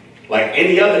industry, like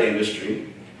any other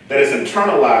industry, that has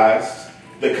internalized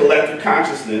the collective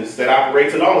consciousness that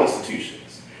operates in all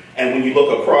institutions. And when you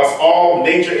look across all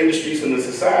major industries in the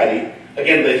society,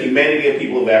 again, the humanity of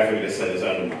people of African descent is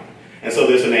undermined. And so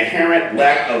there's an inherent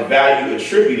lack of value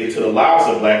attributed to the lives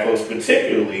of black folks,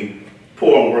 particularly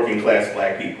poor and working class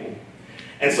black people.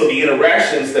 And so the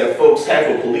interactions that folks have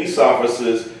with police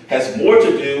officers has more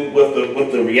to do with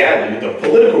the reality, with the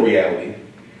political reality,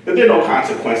 that there are no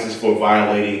consequences for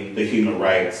violating the human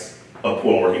rights of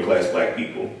poor and working class black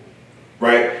people,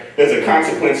 right? There's a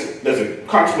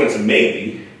consequence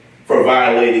maybe for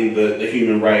violating the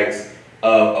human rights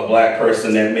of a black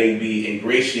person that may be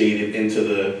ingratiated into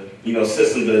the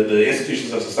system, the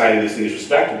institutions of society that seem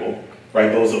respectable,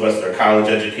 right? Those of us that are college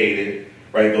educated,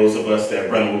 right? Those of us that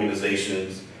run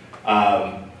organizations,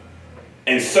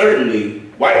 and certainly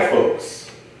white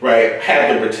folks, right,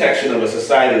 have the protection of a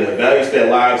society that values their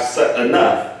lives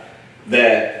enough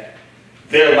that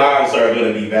their lives are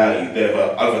going to be valued. That if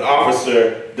an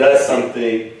officer does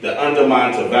something that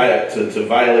undermines to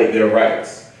violate their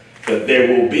rights, that there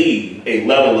will be a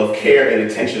level of care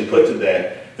and attention put to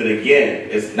that again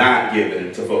is not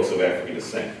given to folks of African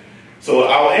descent. So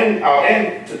I'll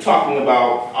end to talking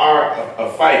about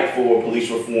a fight for police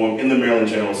reform in the Maryland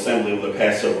General Assembly over the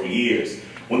past several years.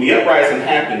 When the uprising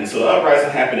happened, so the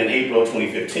uprising happened in April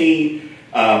 2015,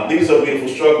 Leaders of a Beautiful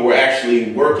Struggle were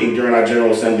actually working during our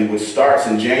General Assembly, which starts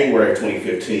in January of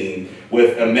 2015,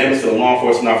 with amendments to the Law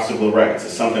Enforcement Officer Bill of Rights.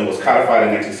 It's something that was codified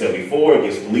in 1974. It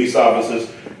gives police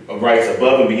officers rights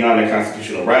above and beyond their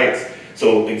constitutional rights.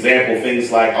 So, example,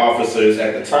 things like officers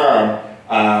at the time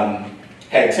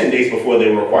had 10 days before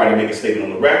they were required to make a statement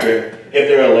on the record if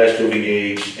they're alleged to have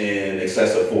engaged in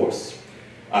excessive force.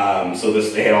 So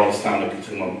they had all this time to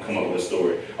come up with a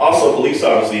story. Also, police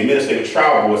officers, the administrative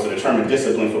trial boards that determine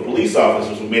discipline for police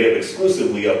officers was made up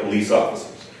exclusively of police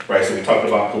officers, right? So we talked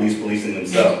about police policing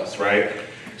themselves, right?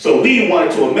 So we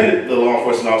wanted to amend the Law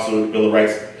Enforcement Officer Bill of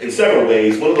Rights in several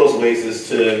ways. One of those ways is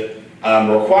to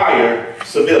require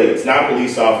civilians,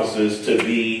 non-police officers, to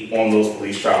be on those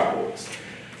police trial boards.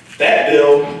 That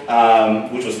bill,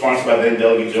 which was sponsored by then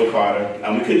Delegate Joe Carter,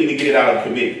 we couldn't even get it out of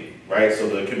committee. Right, so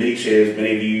the committee chairs,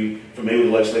 many of you familiar with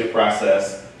the legislative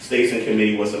process, states and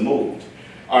committee wasn't moved.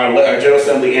 Our General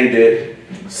Assembly ended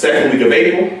second week of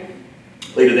April.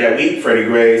 Later that week, Freddie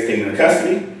Gray is taken into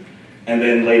custody, and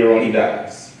then later on he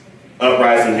dies.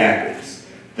 Uprising happens.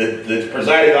 The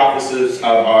presiding officers of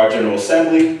our General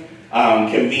Assembly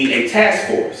convene a task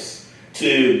force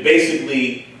to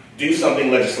basically do something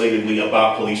legislatively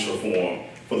about police reform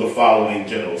for the following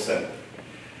General Assembly.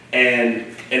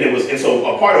 And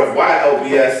so a part of why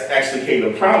LBS actually came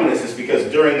to prominence is because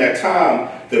during that time,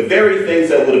 the very things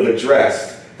that would have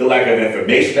addressed the lack of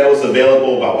information that was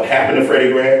available about what happened to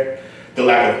Freddie Gray, the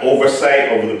lack of oversight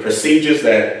over the procedures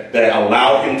that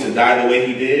allowed him to die the way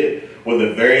he did, were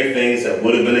the very things that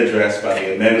would have been addressed by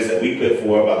the amendments that we put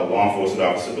forward by the Law Enforcement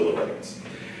Officer Bill of Rights.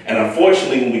 And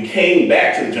unfortunately, when we came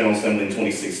back to the General Assembly in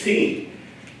 2016,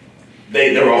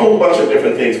 there were a whole bunch of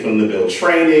different things put in the bill.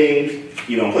 Training,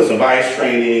 implicit bias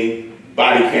training,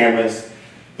 body cameras.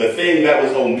 The thing that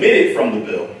was omitted from the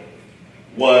bill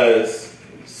was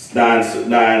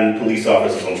non-police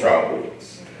officers on trial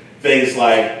boards. Things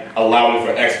like allowing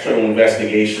for external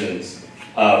investigations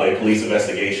of a police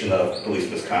investigation of police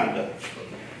misconduct.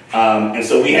 And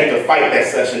so we had to fight that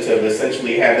session to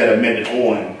essentially have that amended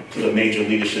on to the major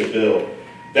leadership bill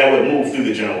that would move through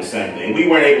the General Assembly. And we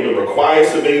weren't able to require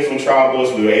civilians on trial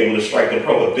boards. We were able to strike the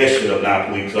prohibition of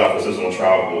non-police officers on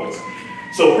trial boards.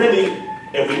 So really,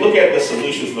 if we look at the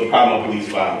solutions to the problem of police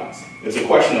violence, it's a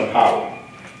question of power.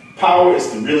 Power is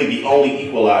really the only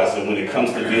equalizer when it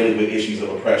comes to dealing with issues of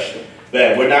oppression.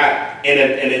 That we're not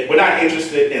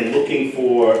interested in looking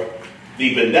for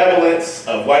the benevolence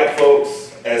of white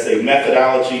folks as a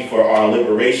methodology for our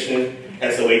liberation,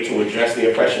 as a way to address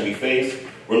the oppression we face.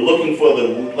 We're looking for the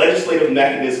legislative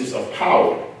mechanisms of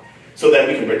power so that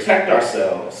we can protect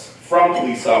ourselves from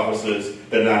police officers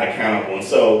that are not accountable. And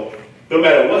so, no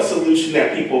matter what solution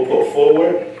that people put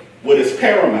forward, what is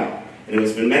paramount, and it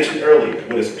has been mentioned earlier,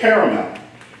 what is paramount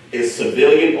is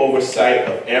civilian oversight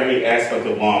of every aspect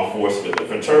of law enforcement. The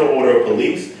Fraternal Order of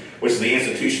Police, which is the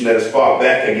institution that has fought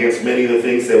back against many of the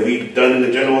things that we've done in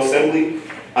the General Assembly,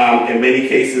 in many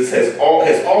cases has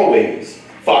always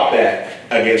fought back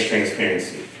against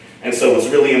transparency. And so it's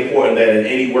really important that in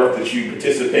any work that you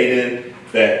participate in,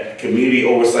 that community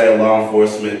oversight of law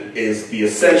enforcement is the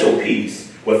essential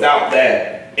piece. Without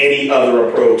that, any other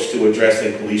approach to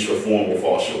addressing police reform will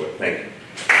fall short. Thank you.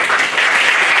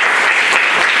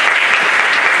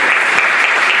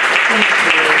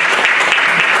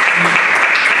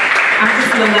 I'm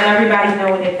just going to let everybody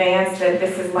know in advance that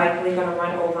this is likely going to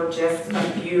run over just a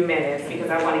few minutes because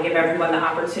I want to give everyone the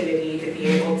opportunity to be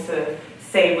able to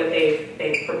say what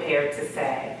they've prepared to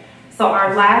say. So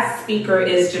our last speaker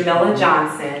is Jamila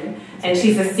Johnson, and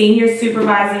she's a senior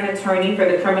supervising attorney for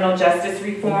the criminal justice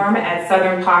reform at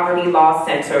Southern Poverty Law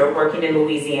Center, working in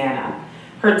Louisiana.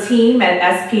 Her team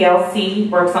at SPLC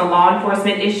works on law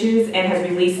enforcement issues and has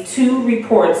released 2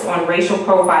 reports on racial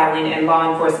profiling and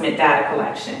law enforcement data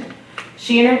collection.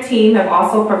 She and her team have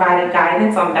also provided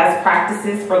guidance on best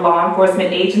practices for law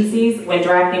enforcement agencies when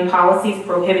drafting policies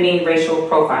prohibiting racial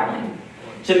profiling.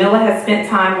 Jamila has spent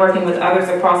time working with others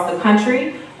across the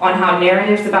country on how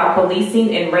narratives about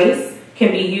policing and race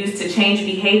can be used to change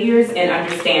behaviors and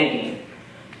understanding.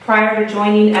 Prior to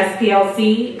joining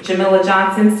SPLC, Jamila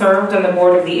Johnson served on the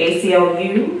board of the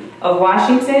ACLU of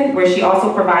Washington, where she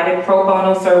also provided pro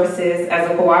bono services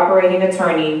as a cooperating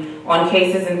attorney on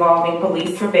cases involving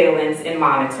police surveillance and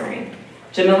monitoring.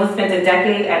 Jamila spent a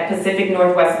decade at Pacific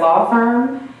Northwest Law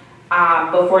Firm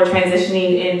before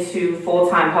transitioning into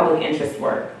full-time public interest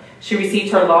work. She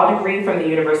received her law degree from the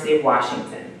University of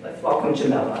Washington. Let's welcome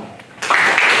Jamila.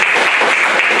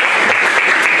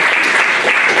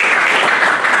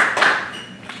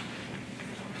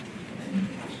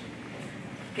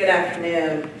 Good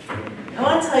afternoon. I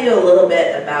want to tell you a little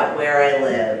bit about where I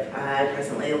live. I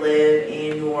presently live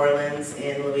in New Orleans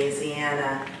in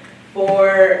Louisiana.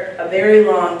 For a very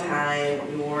long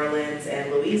time, New Orleans and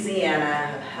Louisiana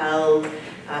have held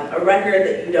a record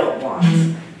that you don't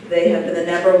want. They have been the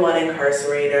 #1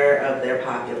 incarcerator of their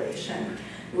population.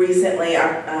 Recently,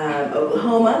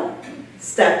 Oklahoma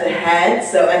stepped ahead,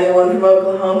 so anyone from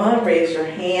Oklahoma, raise your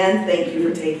hand. Thank you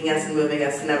for taking us and moving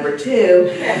us to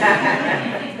 #2.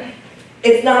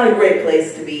 It's not a great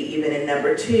place to be even in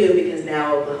 #2 because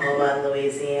now Oklahoma and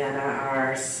Louisiana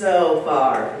are so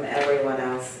far from everyone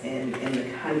else in the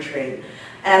country.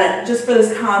 And just for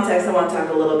this context, I want to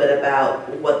talk a little bit about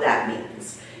what that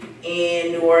means.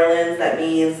 In New Orleans, that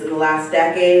means in the last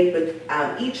decade,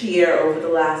 but each year over the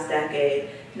last decade,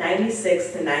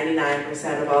 96 to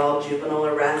 99% of all juvenile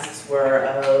arrests were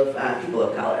of people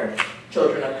of color,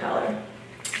 children of color.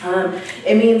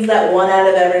 It means that 1 out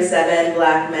of every 7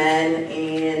 black men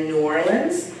in New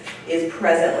Orleans is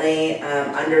presently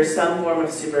under some form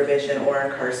of supervision or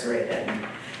incarcerated.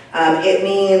 It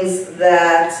means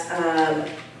that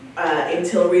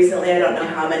until recently, I don't know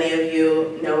how many of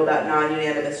you know about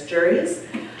non-unanimous juries.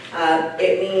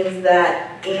 It means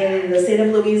that in the state of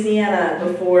Louisiana,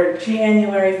 before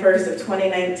January 1st of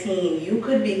 2019, you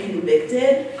could be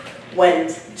convicted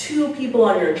when two people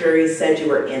on your jury said you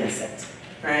were innocent,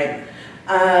 right?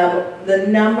 The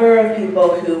number of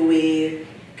people who we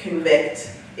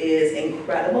convict is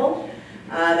incredible.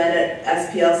 And at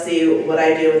SPLC, what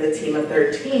I do with a team of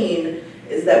 13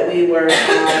 is that we work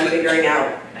on figuring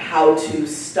out how to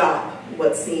stop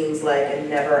what seems like a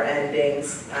never-ending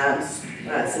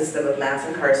system of mass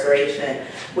incarceration,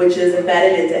 which is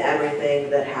embedded into everything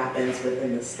that happens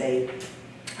within the state.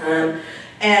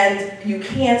 And you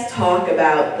can't talk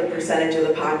about the percentage of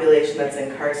the population that's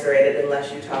incarcerated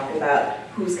unless you talk about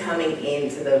who's coming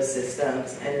into those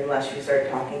systems and unless you start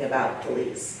talking about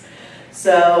police.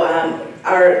 So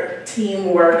our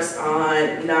team works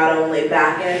on not only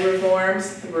back-end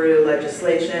reforms through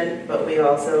legislation, but we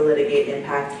also litigate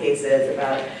impact cases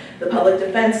about the public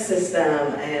defense system,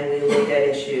 and we look at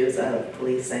issues of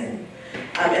policing.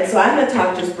 And so I'm going to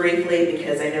talk just briefly,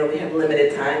 because I know we have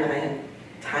limited time and I have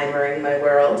timer in my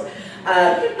world.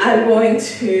 I'm going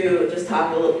to just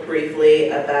talk a little briefly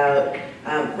about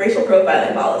racial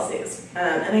profiling policies.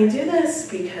 And I do this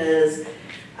because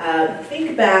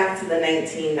think back to the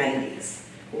 1990s,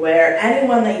 where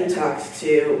anyone that you talked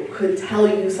to could tell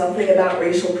you something about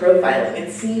racial profiling.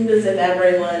 It seemed as if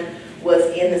everyone was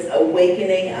in this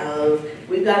awakening of,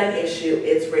 we've got an issue,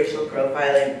 it's racial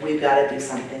profiling, we've got to do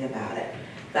something about it.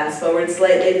 Fast forward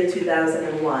slightly to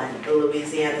 2001, the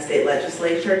Louisiana State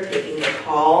Legislature, taking the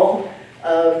call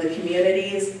of the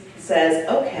communities, says,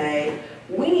 okay,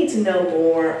 we need to know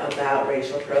more about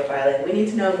racial profiling. We need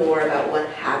to know more about what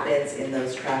happens in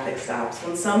those traffic stops.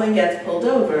 When someone gets pulled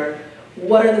over,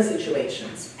 what are the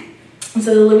situations?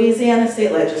 So the Louisiana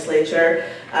State Legislature,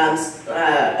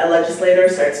 a legislator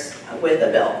starts with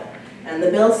a bill. And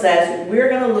the bill says, we're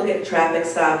going to look at traffic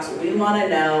stops. We want to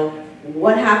know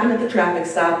what happened at the traffic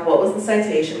stop, what was the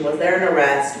citation, was there an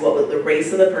arrest, what the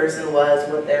race of the person was,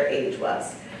 what their age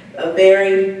was. A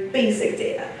very basic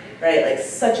data, right? Like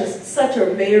such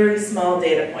a very small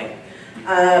data point.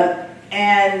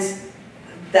 And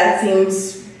that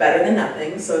seems better than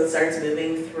nothing, so it starts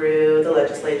moving through the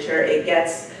legislature. It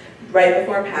gets right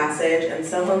before passage, and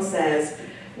someone says,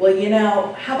 well, you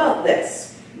know, how about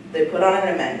this? They put on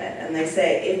an amendment, and they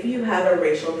say, if you have a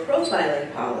racial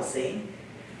profiling policy,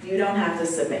 you don't have to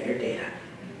submit your data.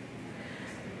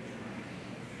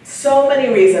 So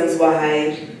many reasons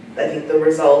why I think the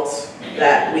results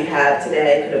that we have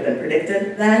today could have been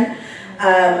predicted then.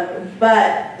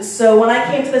 But so when I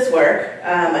came to this work,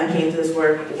 I came to this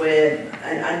work with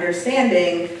an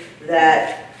understanding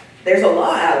that there's a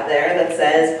law out there that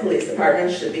says police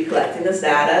departments should be collecting this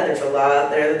data. There's a law out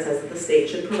there that says that the state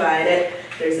should provide it.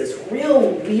 There's this real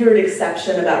weird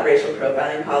exception about racial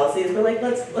profiling policies. We're like,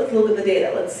 let's look at the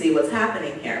data. Let's see what's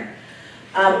happening here.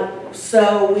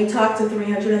 So we talked to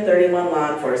 331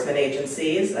 law enforcement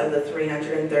agencies. Of the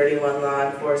 331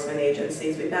 law enforcement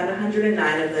agencies, we found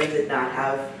 109 of them did not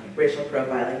have racial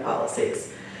profiling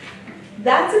policies.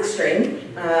 That's extreme.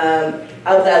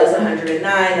 Of those 109,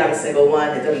 not a single one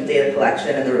had done data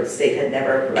collection, and the state had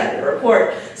never provided a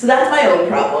report. So that's my own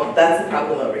problem. That's the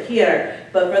problem over here.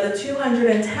 But for the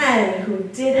 210 who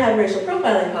did have racial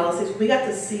profiling policies, we got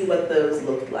to see what those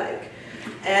looked like.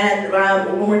 And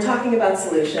when we're talking about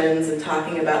solutions and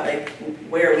talking about like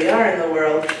where we are in the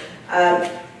world,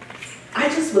 I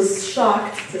just was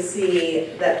shocked to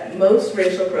see that most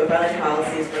racial profiling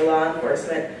policies for law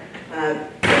enforcement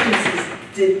agencies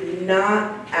did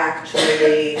not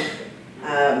actually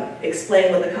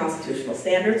explain what the constitutional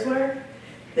standards were.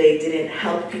 They didn't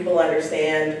help people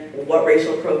understand what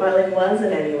racial profiling was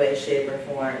in any way, shape, or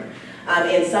form.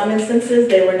 In some instances,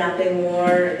 they were nothing more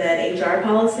than HR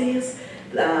policies,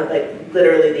 like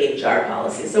literally the HR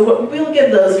policies. So we'll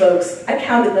give those folks, I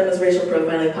counted them as racial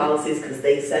profiling policies because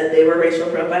they said they were racial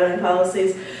profiling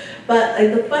policies. But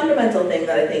like, the fundamental thing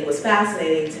that I think was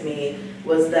fascinating to me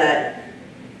was that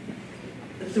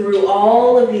through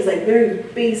all of these like very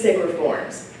basic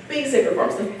reforms,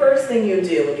 the first thing you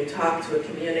do when you talk to a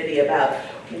community about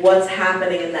what's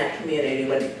happening in that community,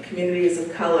 when communities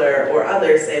of color or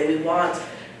others say we want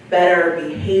better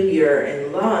behavior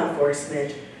in law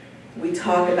enforcement, we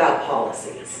talk about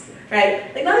policies,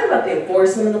 right? Like not even about the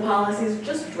enforcement of the policies,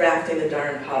 just drafting the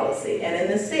darn policy. And in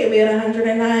this state, we had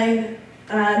 109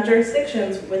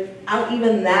 jurisdictions without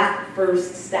even that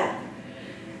first step.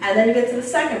 And then you get to the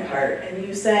second part, and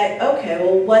you say, okay,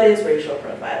 well, what is racial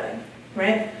profiling,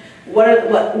 right?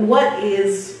 What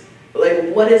is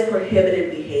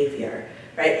prohibited behavior,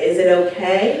 right? Is it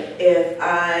okay if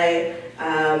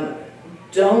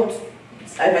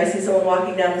if I see someone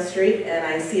walking down the street and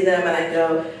I see them and I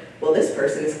go, well, this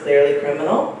person is clearly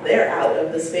criminal. They're out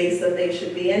of the space that they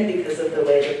should be in because of the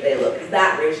way that they look. Is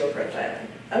that racial profiling?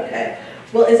 Okay.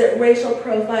 Well, is it racial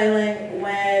profiling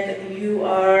when you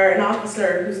are an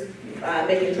officer who's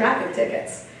making traffic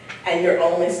tickets and you're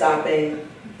only stopping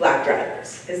black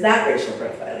drivers? Is that racial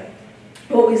profiling?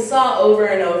 What we saw over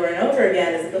and over and over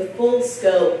again is that the full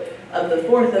scope of the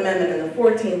 4th Amendment and the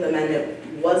 14th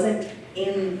Amendment wasn't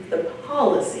in the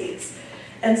policies.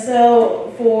 And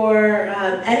so for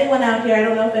anyone out here, I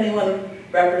don't know if anyone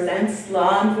represents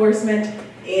law enforcement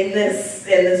in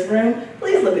this room,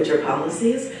 please look at your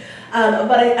policies.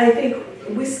 But I think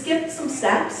we skipped some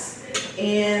steps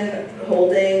in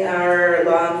holding our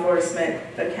law enforcement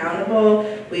accountable.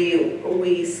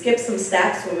 We skip some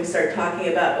steps when we start talking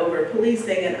about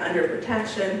over-policing and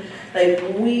under-protection. Like,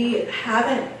 we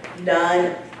haven't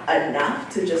done enough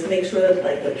to just make sure that,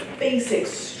 like, the basic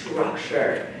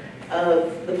structure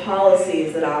of the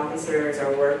policies that officers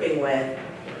are working with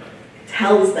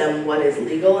tells them what is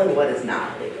legal and what is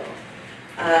not legal.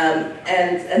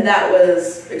 And that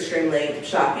was extremely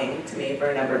shocking to me for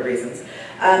a number of reasons.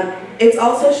 It's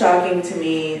also shocking to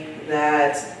me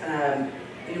that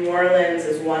New Orleans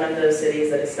is one of those cities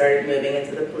that has started moving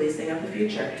into the policing of the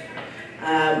future.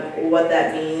 What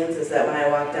that means is that when I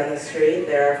walk down the street,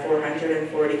 there are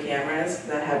 440 cameras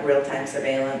that have real-time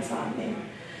surveillance on me.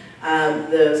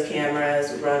 Those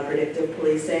cameras run predictive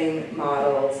policing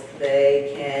models.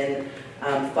 They can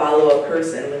follow a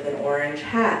person with an orange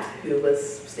hat who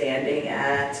was standing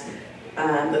at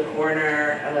the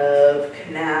corner of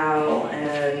Canal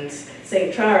and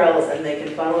St. Charles, and they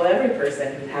can follow every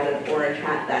person who had an orange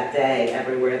hat that day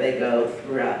everywhere they go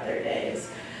throughout their days.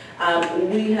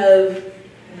 We have,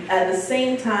 at the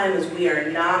same time as we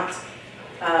are not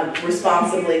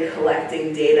responsibly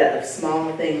collecting data of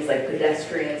small things like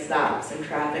pedestrian stops and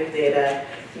traffic data,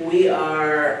 we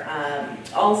are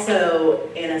also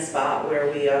in a spot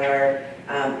where we are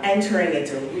entering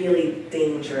into really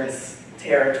dangerous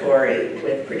territory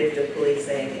with predictive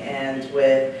policing and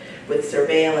with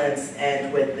surveillance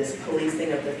and with this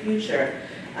policing of the future.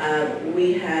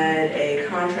 We had a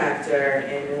contractor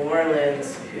in New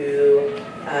Orleans who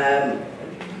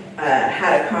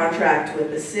had a contract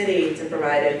with the city to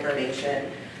provide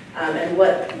information. And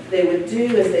what they would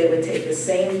do is they would take the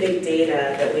same big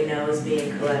data that we know is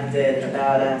being collected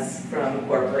about us from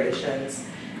corporations,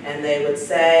 and they would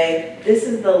say, this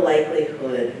is the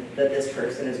likelihood that this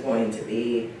person is going to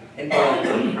be involved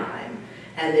in crime.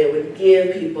 And they would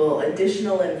give people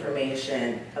additional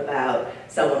information about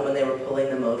someone when they were pulling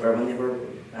them over, when they were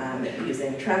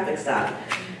using a traffic stop.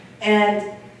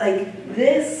 And like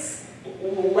this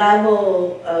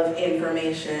level of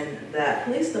information that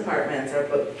police departments are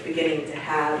beginning to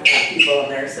have about people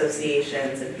and their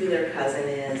associations and who their cousin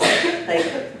is, like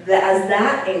as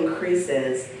that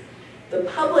increases, the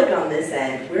public on this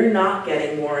end, we're not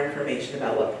getting more information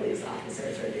about what police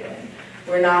officers are doing.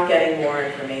 We're not getting more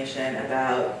information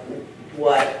about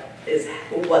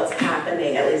what's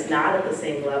happening, at least not at the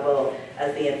same level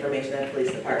as the information that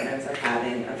police departments are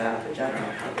having about the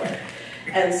general public.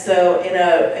 And so in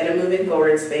a moving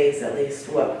forward space, at least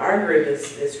what our group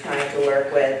is trying to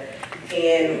work with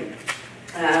in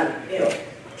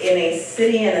a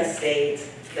city and a state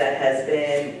that has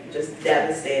been just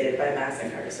devastated by mass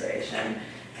incarceration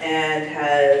and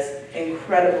has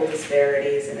incredible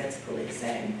disparities in its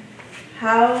policing.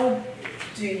 How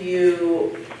do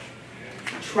you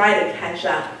try to catch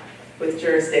up with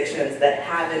jurisdictions that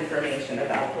have information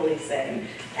about policing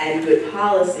and good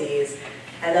policies?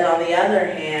 And then on the other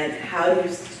hand, how do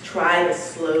you try to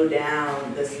slow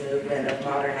down this movement of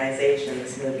modernization,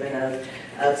 this movement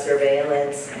of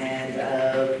surveillance and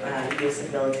of use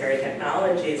of military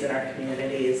technologies in our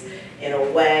communities in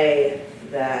a way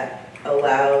that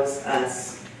allows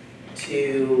us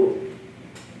to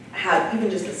have even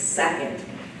just a second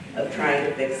of trying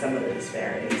to fix some of the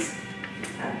disparities?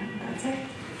 That's it.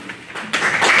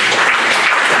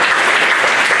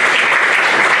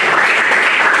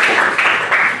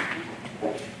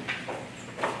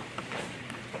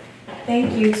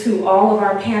 Thank you to all of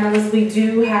our panelists. We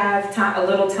do have a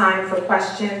little time for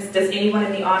questions. Does anyone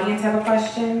in the audience have a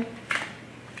question?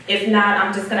 If not,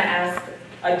 I'm just going to ask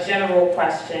a general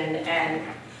question. And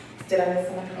did I miss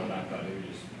something? No, not that. It was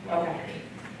just Okay.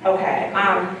 Okay.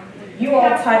 You all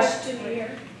touched.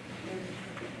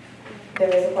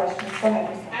 There is a question. Go ahead.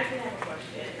 I do have a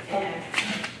question, and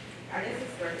I guess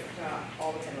it's for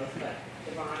all the panelists, but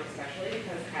Devon especially,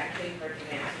 because I actually heard you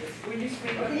answer this. Would you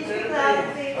speak up?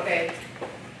 Okay.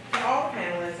 To all the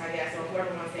panelists, I guess, or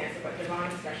whoever wants to answer, but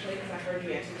Devon especially, because I heard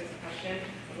you answer this question,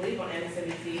 I believe on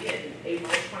MSNBC in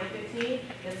April 2015.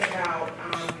 It's about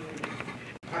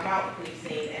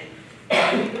policing,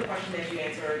 and the question that you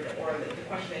answered, or the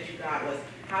question that you got was,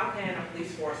 how can a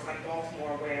police force like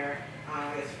Baltimore, where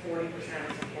it's 40%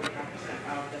 or 45%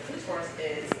 of the police force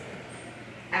is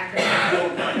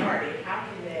African minority. How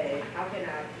can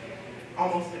a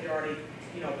almost majority,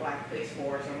 black police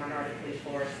force or minority police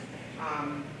force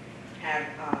have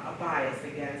a bias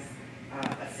against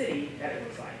a city that it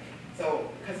looks like?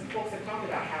 So, because folks have talked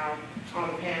about how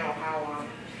on the panel how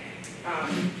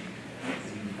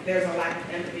there's a lack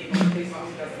of empathy when a police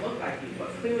officer doesn't look like you, but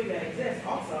clearly that exists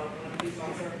also when a police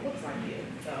officer looks like you.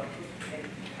 So, and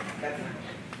that's not.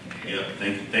 Yeah,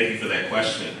 thank you for that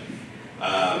question.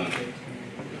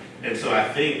 And so I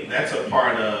think that's a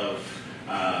part of,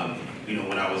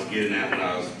 what I was getting at when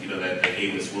I was, that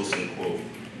Amos Wilson quote,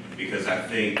 because I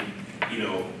think,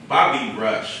 Bobby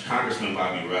Rush, Congressman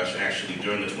Bobby Rush, actually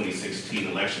during the 2016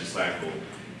 election cycle,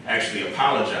 actually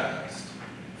apologized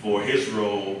for his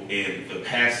role in the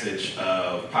passage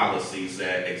of policies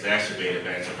that exacerbated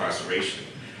mass incarceration.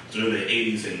 During the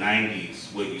 80s and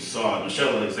 90s, what you saw,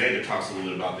 Michelle Alexander talks a little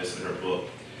bit about this in her book,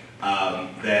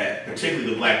 that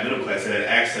particularly the black middle class that had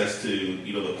access to,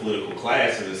 the political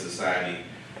class in the society,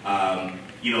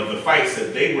 the fights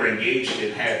that they were engaged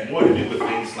in had more to do with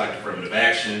things like affirmative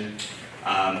action,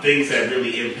 things that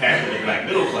really impacted the black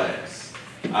middle class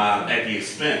at the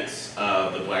expense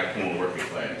of the black poor and working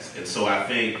class. And so I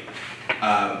think,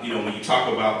 when you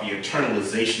talk about the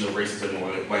internalization of racism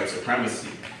and white supremacy,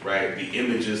 right, the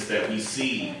images that we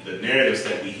see, the narratives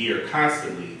that we hear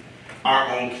constantly,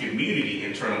 our own community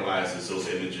internalizes those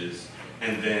images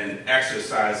and then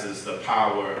exercises the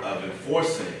power of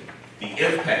enforcing the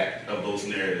impact of those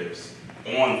narratives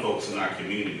on folks in our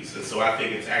communities. And so I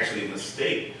think it's actually a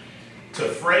mistake to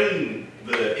frame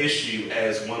the issue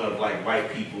as one of like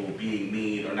white people being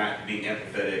mean or not being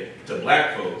empathetic to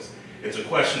black folks. It's a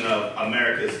question of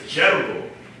America's general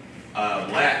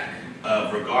lack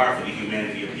of regard for the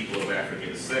humanity of people of African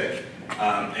descent.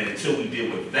 And until we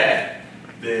deal with that,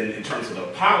 then in terms of the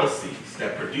policies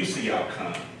that produce the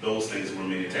outcome, those things will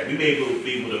remain intact. We may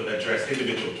be able to address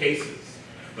individual cases,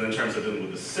 but in terms of dealing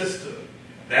with the system,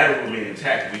 that will remain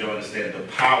intact if we don't understand the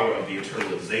power of the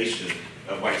internalization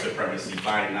of white supremacy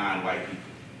by non-white people.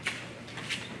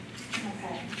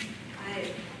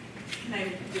 Okay. Can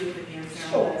I do with the answer?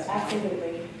 Sure,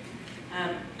 absolutely.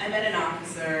 I met an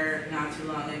officer not too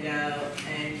long ago,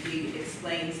 and he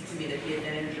explained to me that he had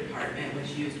been in a department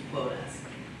which used quotas.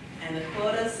 And the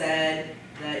quota said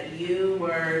that you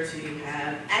were to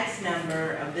have X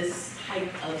number of this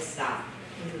type of stop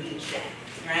each day,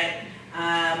 right?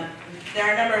 There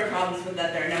are a number of problems with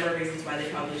that. There are a number of reasons why they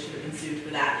probably should have been sued for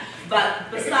that.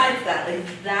 But besides that,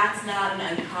 that's not an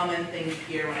uncommon thing to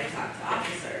hear when I talk to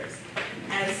officers.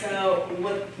 And so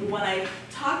when I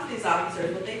talk to these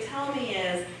officers, what they tell me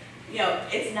is,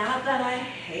 it's not that I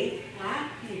hate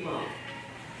black people.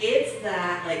 It's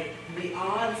that, the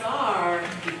odds are,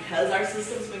 because our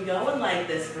system's been going like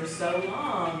this for so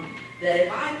long, that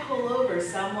if I pull over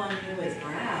someone who is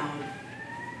brown,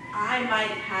 I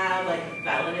might have a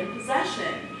felon in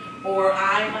possession, or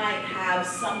I might have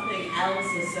something else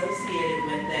associated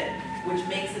with it, which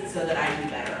makes it so that I do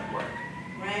better at work,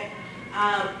 right?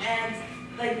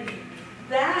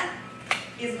 That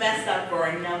is messed up for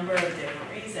a number of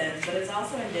different reasons, but it's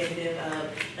also indicative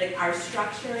of our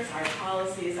structures, our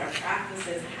policies, our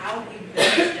practices, how we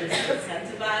build and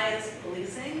incentivize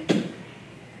policing.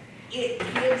 It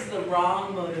gives the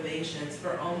wrong motivations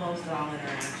for almost all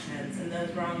interactions, and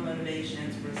those wrong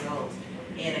motivations result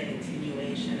in a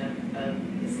continuation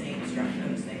of the same structure,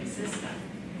 the same system.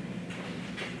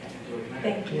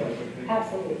 Thank you.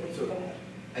 Absolutely. So,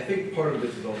 I think part of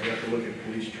this is also you have to look at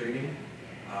police training.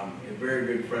 A very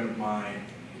good friend of mine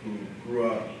who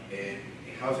grew up in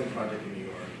a housing project in New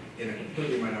York, in a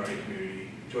completely minority community,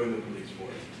 joined the police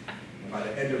force. And by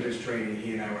the end of his training,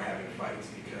 he and I were having fights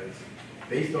because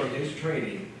based on his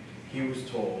training, he was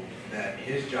told that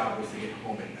his job was to get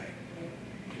home at night.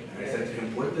 And I said to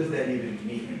him, what does that even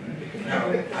mean? Now,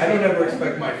 I don't ever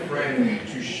expect my friend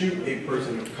to shoot a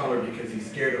person of color because he's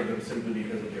scared of them simply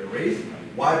because of their race.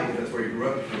 Why? Because that's where he grew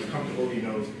up, he feels comfortable, he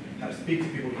knows how to speak to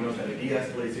people, he knows how to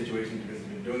de-escalate situations because he's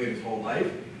been doing it his whole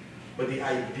life. But the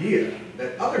idea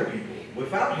that other people,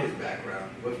 without his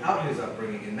background, without his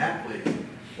upbringing in that place,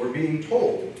 were being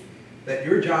told that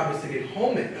your job is to get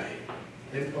home at night,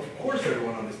 then of course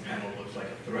everyone on this panel looks like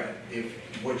a threat. If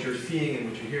what you're seeing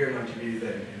and what you're hearing on TV is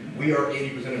that we are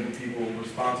 80% of the people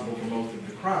responsible for most of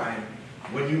the crime,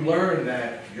 when you learn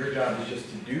that your job is just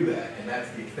to do that, and that's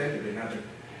the extent of it, not to,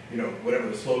 whatever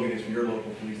the slogan is for your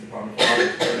local police department,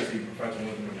 courtesy,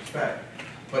 professionalism, and respect.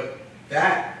 But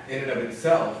that, in and of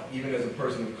itself, even as a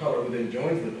person of color who then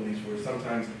joins the police force,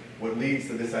 sometimes what leads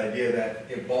to this idea that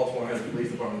if Baltimore has a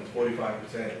police department that's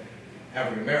 45%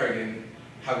 African American,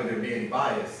 how could there be any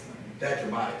bias? That's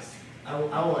your bias. I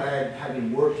will add,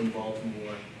 having worked in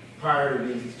Baltimore prior to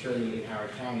being attorney in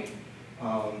Howard County,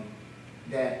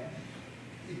 that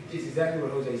it's exactly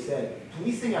what Jose said.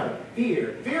 Policing out of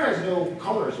fear has no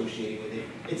color associated with it.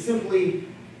 It's simply,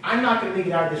 I'm not going to make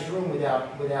it out of this room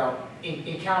without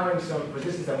encountering some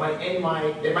resistance that might end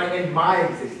my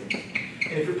existence.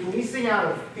 And if you're policing out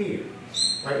of fear,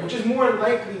 right, which is more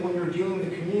likely when you're dealing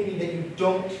with a community that you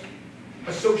don't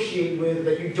associate with,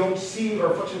 that you don't see a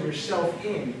reflection of yourself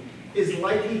in, is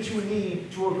likely to lead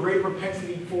to a greater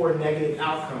propensity for negative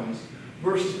outcomes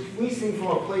versus policing from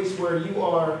a place where you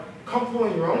are comfortable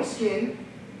in your own skin.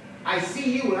 I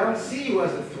see you and I don't see you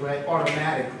as a threat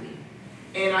automatically.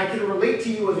 And I can relate to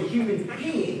you as a human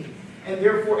being and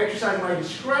therefore exercise my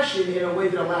discretion in a way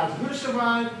that allows you to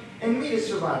survive and me to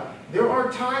survive. There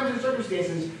are times and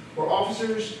circumstances where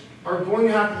officers are going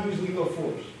to have to use lethal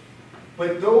force.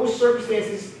 But those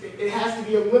circumstances, it has to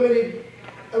be a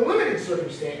limited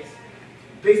circumstance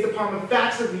based upon the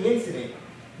facts of the incident,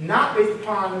 not based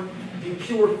upon the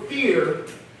pure fear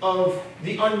of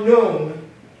the unknown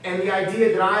and the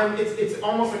idea that it's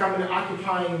almost like I'm in an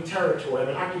occupying territory, I'm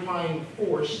an occupying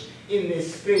force in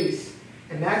this space.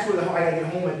 And that's where the I gotta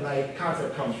get home at night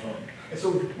concept comes from. And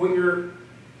so when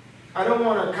I don't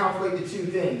want to conflate the two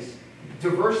things.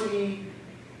 Diversity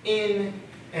in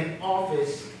an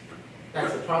office,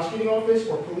 that's the prosecuting office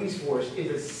or police force, is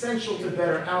essential to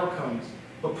better outcomes.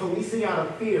 But policing out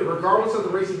of fear, regardless of the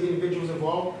race of the individuals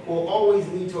involved, will always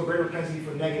lead to a greater propensity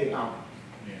for negative outcomes.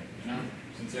 Yeah, and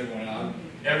since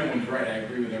everyone's right, I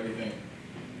agree with everything.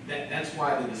 That's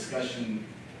why the discussion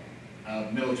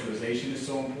of militarization is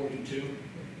so important too,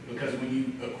 because when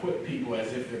you equip people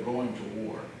as if they're going to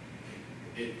war,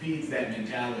 it feeds that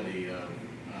mentality of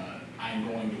I'm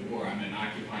going to war, I'm an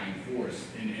occupying force.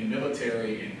 And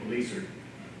military and police are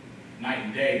night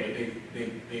and day, but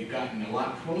they've gotten a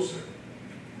lot closer,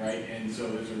 right? And so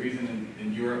there's a reason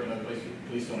in Europe and other places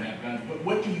police don't have guns. But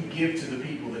what do you give to the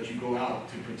people that you go out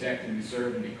to protect and to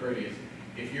serve and be courteous?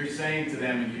 If you're saying to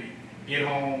them, and you get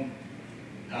home,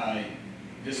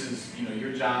 this is,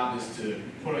 your job is to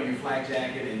put on your flak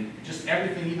jacket and just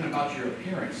everything, even about your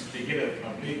appearance. They get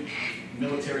a big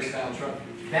military-style truck.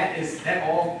 That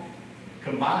all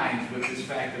combines with this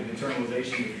fact of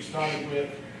internalization that you started with.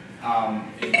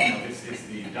 It's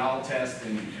the dollar test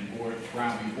and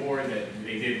Brown v. Board that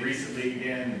they did recently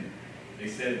again. And they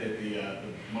said that the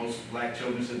most black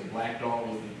children said the black doll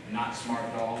was the not smart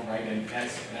doll, right? And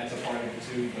that's a part of it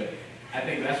too. But I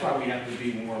think that's why we have to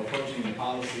be more approaching the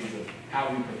policies of how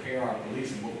we prepare our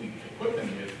police and what we equip them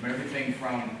with. From everything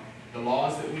from the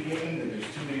laws that we give them, that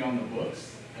there's too many on the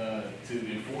books to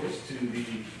enforce, to the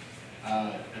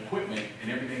equipment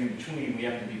and everything in between, we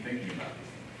have to be thinking about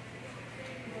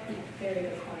this. Very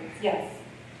good point. Yes.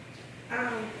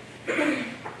 I'm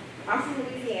from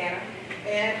Louisiana,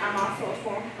 and I'm also a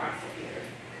former prosecutor,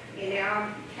 and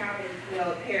now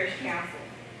I'm parish counsel.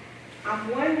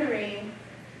 I'm wondering,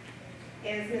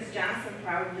 as Ms. Johnson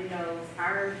probably knows,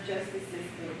 our justice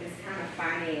system is kind of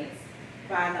financed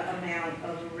by the amount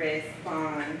of arrest,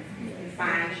 bonds, and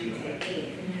fines you take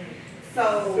in.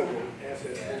 So,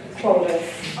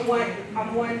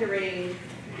 I'm wondering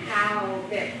how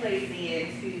that plays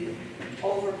into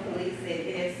over-policing, and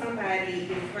if somebody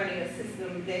is running a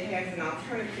system that has an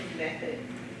alternative method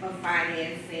of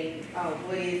financing,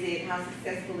 what is it, how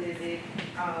successful is it,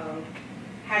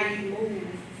 how do you move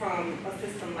from a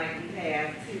system like we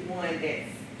have to one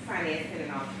that's financed in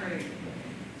an alternative?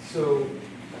 So,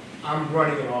 I'm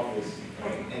running an office,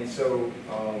 right? And so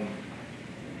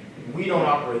we don't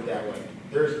operate that way.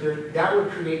 That would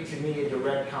create to me a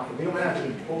direct conflict. We don't have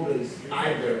any quotas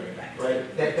either,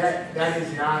 right? That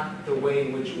is not the way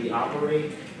in which we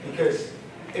operate, because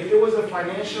if there was a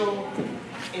financial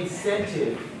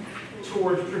incentive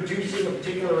towards producing a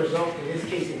particular result, in this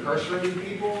case incarcerating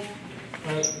people,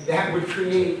 right, that would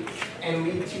create and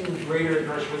lead to greater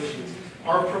incarcerations.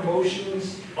 Our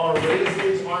promotions, our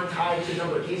raises aren't tied to the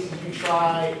number of cases you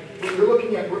try. We're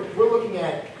looking at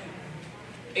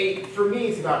for me,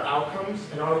 it's about outcomes,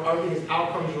 and our thing is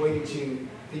outcomes related to,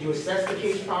 did you assess the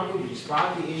case properly? Did you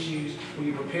spot the issues? Were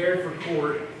you prepared for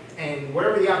court? And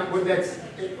whatever the outcome,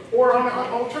 or on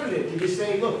an alternative, did you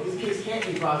say, look, this case can't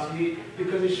be prosecuted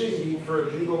because it shouldn't be for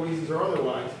legal reasons or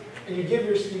otherwise? And you give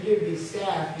the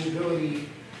staff the ability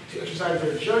to exercise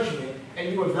their judgment,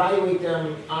 and you evaluate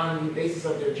them on the basis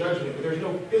of their judgment, but there's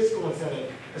no fiscal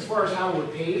incentive. As far as how we're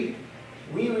paid,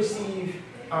 we receive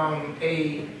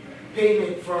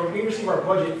we receive our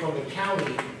budget from the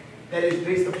county that is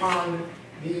based upon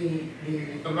the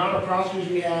amount of prosecutors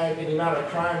we have and the amount of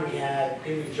crime we have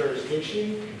in the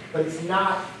jurisdiction, but it's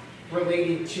not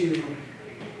related to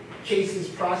cases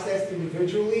processed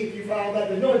individually. If you follow that,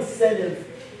 there's no incentive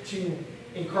to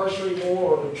incarcerate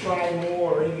more or to try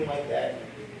more or anything like that,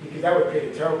 because that would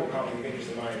create a terrible conflict of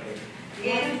interest in my opinion.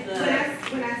 And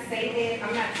when I say that,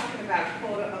 I'm not talking about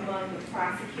quota among the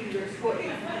prosecutors. For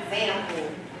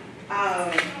example,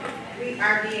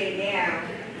 our DA now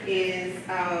is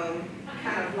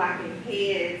kind of locking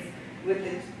heads with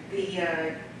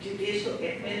the judicial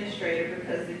administrator,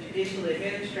 because the judicial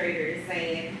administrator is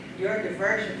saying your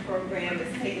diversion program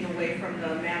is taken away from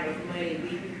the amount of money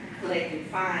we collect in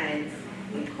fines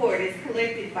in court. It's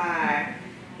collected by,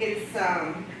 it's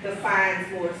the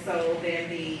fines more so than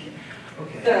the I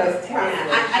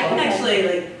can actually,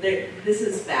 like, this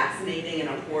is fascinating and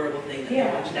a horrible thing that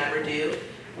no one should ever do.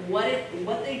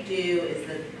 What they do is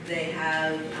that they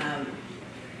have,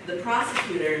 the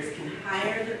prosecutors can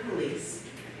hire the police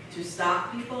to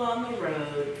stop people on the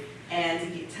road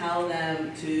and to tell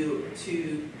them to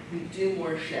do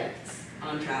more shifts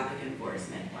on traffic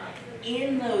enforcement.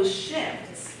 In those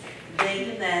shifts, they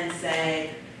can then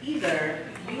say, either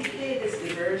you pay this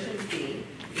diversion fee,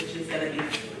 which is going to be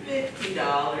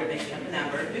 $50, making up a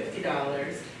number,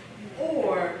 $50,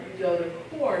 or you go to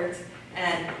court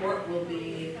and court will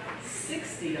be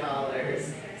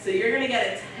 $60. So you're going to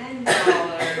get a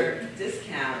 $10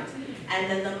 discount, and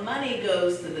then the money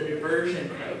goes to the diversion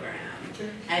program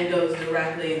and goes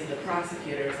directly into the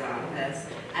prosecutor's office,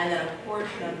 and then a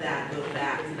portion of that goes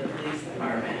back to the police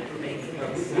department for making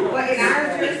those stops. Well, in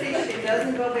our jurisdiction, it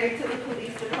doesn't go back to the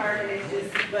police department. It's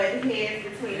just button heads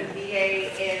between the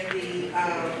VA and the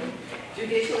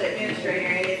judicial administrator.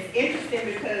 And it's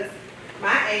interesting because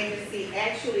my agency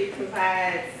actually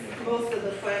provides most of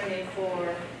the funding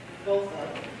for both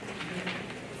of them.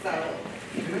 So.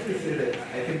 Can I just say that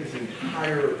I think this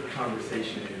entire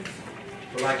conversation is,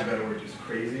 for lack of a better word, just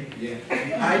crazy. Yeah.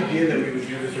 The idea that we would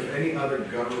do this with any other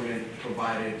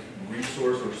government-provided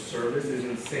resource or service is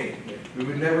insane. We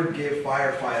would never give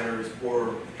firefighters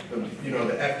or the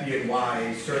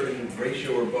FDNY certain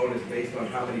ratio or bonus based on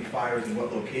how many fires and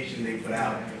what location they put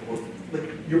out. Or, like,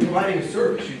 you're providing a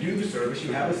service. You do the service.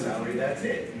 You have a salary. That's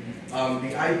it.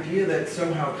 The idea that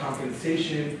somehow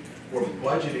compensation or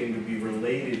budgeting would be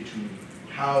related to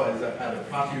how, as either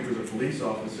prosecutors or police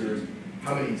officers,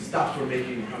 how many stops we're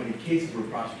making, how many cases we're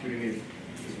prosecuting is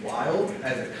wild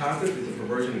as a concept. It's a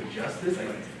perversion of justice.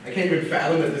 I can't even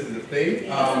fathom that this is a thing. It's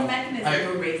a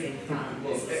mechanism for raising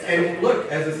funds. And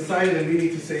look, as a society, then we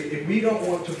need to say, if we don't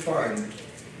want to fund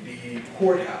the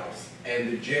courthouse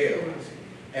and the jails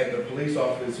and the police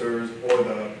officers or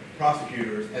the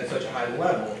prosecutors at such a high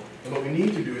level, then what we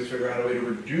need to do is figure out a way to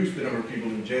reduce the number of people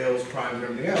in jails, crimes, and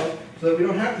everything else so that we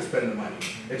don't have to spend the money.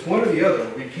 It's one or the other.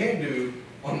 What we can't do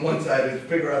on one side is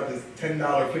figure out this $10,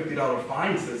 $50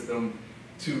 fine system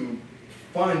to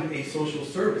fund a social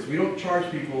service. We don't charge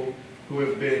people who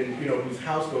have been, whose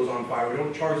house goes on fire. We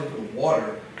don't charge them for the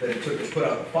water that it took to put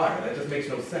out the fire. That just makes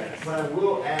no sense. But I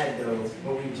will add, though,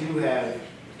 what we do have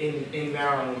in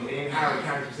Maryland, and in Howard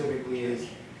County specifically, is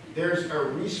there's a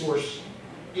resource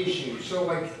issue. So,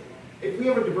 like, if we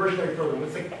have a diversionary program,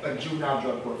 let's take a juvenile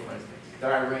drug court, for instance,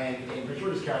 that I ran in Prince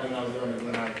George's County when I was there in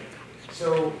Glen Ivy.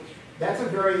 So that's a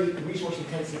very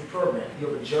resource-intensive program. You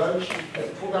have a judge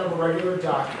that's pulled out of a regular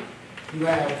docket. You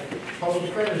have public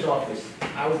defender's office.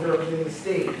 I was there representing the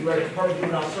state. You have Department of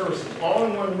Juvenile Services, all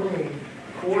in one room,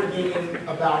 coordinating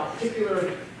about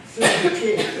particular senior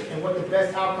kids and what the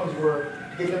best outcomes were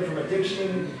to get them from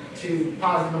addiction to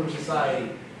positive member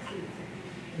society.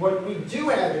 What we do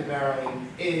have in Maryland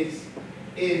is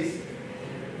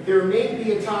there may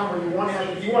be a time where you want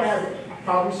to have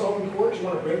problem-solving courts, you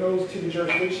want to bring those to the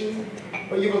jurisdiction,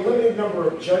 but you have a limited number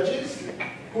of judges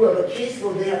who have a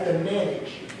caseload they have to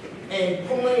manage. And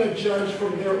pulling a judge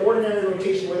from their ordinary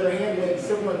rotation where they're handling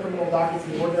civil and criminal dockets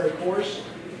in the ordinary course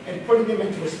and putting them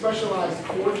into a specialized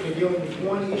court and dealing with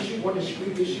one issue, one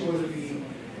discrete issue, whether it be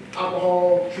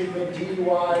alcohol treatment,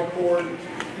 DUI court,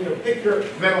 pick your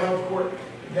mental health court,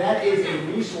 that is a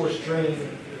resource drain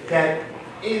that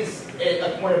is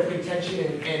a point of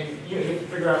contention, and you have to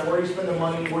figure out where you spend the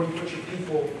money, where you put your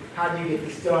people, how do you get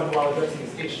this done while addressing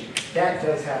this issue. That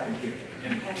does happen here.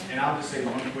 And I'll just say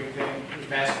one quick thing.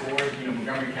 Fast forward,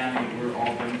 Montgomery County, we're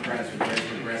all Democrats, we're a very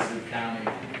progressive county.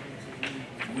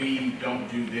 We don't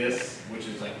do this, which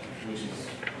is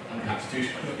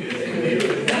unconstitutional.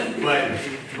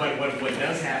 but what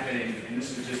does happen, and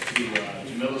this is just to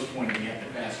Jamila's point, we have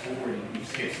to fast forward and we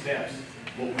skip steps.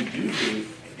 What we do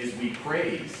is we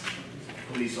praise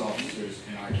police officers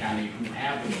in our county who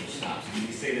have the most stops. And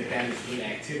we say that that is good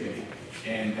activity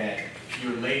and that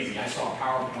you're lazy. I saw a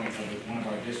PowerPoint of one of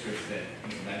our districts that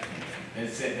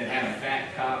had a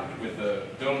fat cop with the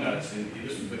donuts, and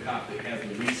this was the cop that has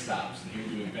the least stops, and he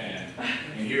was doing bad.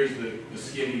 And here's the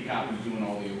skinny cop who's doing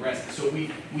all the arrests. So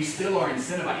we still are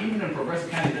incentivized, even if Progressive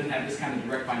County doesn't have this kind of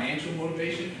direct financial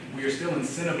motivation, we are still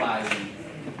incentivizing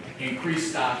increased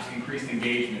stops, increased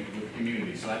engagement with the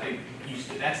community. So I think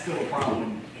that's still a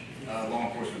problem, law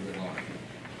enforcement with law.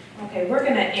 Okay, we're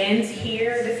going to end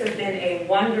here. This has been a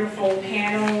wonderful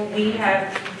panel. We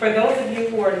have, for those of you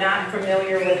who are not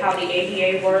familiar with how the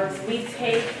ADA works, we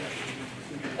take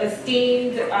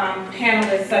esteemed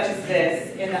panelists such as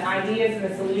this and the ideas and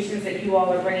the solutions that you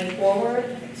all are bringing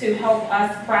forward to help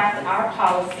us craft our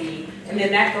policy, and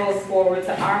then that goes forward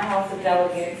to our House of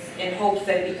Delegates in hopes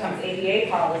that it becomes ADA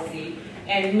policy.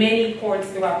 And many courts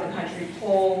throughout the country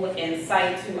pull and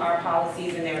cite to our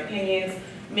policies and their opinions.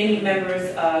 Many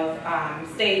members of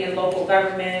state and local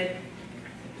government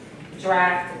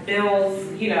draft bills,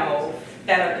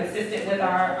 that are consistent with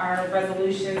our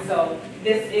resolution. So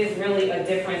this is really a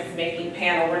difference-making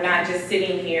panel. We're not just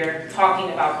sitting here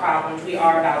talking about problems. We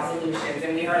are about solutions.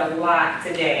 And we heard a lot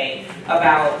today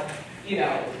about,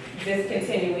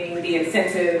 discontinuing the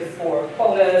incentives for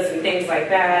quotas and things like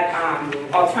that,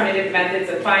 alternative methods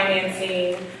of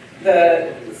financing,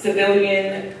 the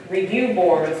civilian review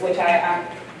boards, which I'm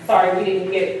sorry we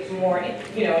didn't get more,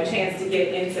 a chance to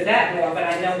get into that more, but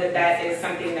I know that is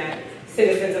something that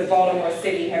citizens of Baltimore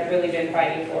City have really been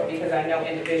fighting for, because I know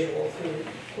individuals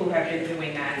who have been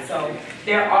doing that. So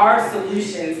there are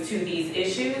solutions to these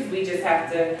issues. We just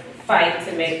have to fight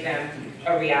to make them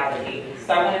a reality.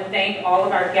 So I want to thank all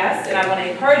of our guests, and I want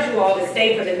to encourage you all to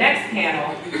stay for the next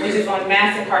panel, which is on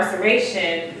mass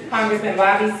incarceration. Congressman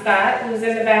Bobby Scott, who's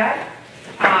in the back,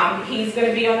 he's going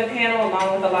to be on the panel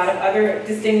along with a lot of other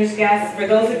distinguished guests. For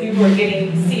those of you who are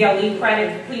getting CLE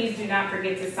credits, please do not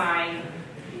forget to sign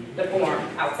the form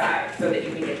outside so that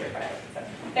you can get your credit. So,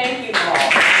 thank you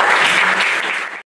all.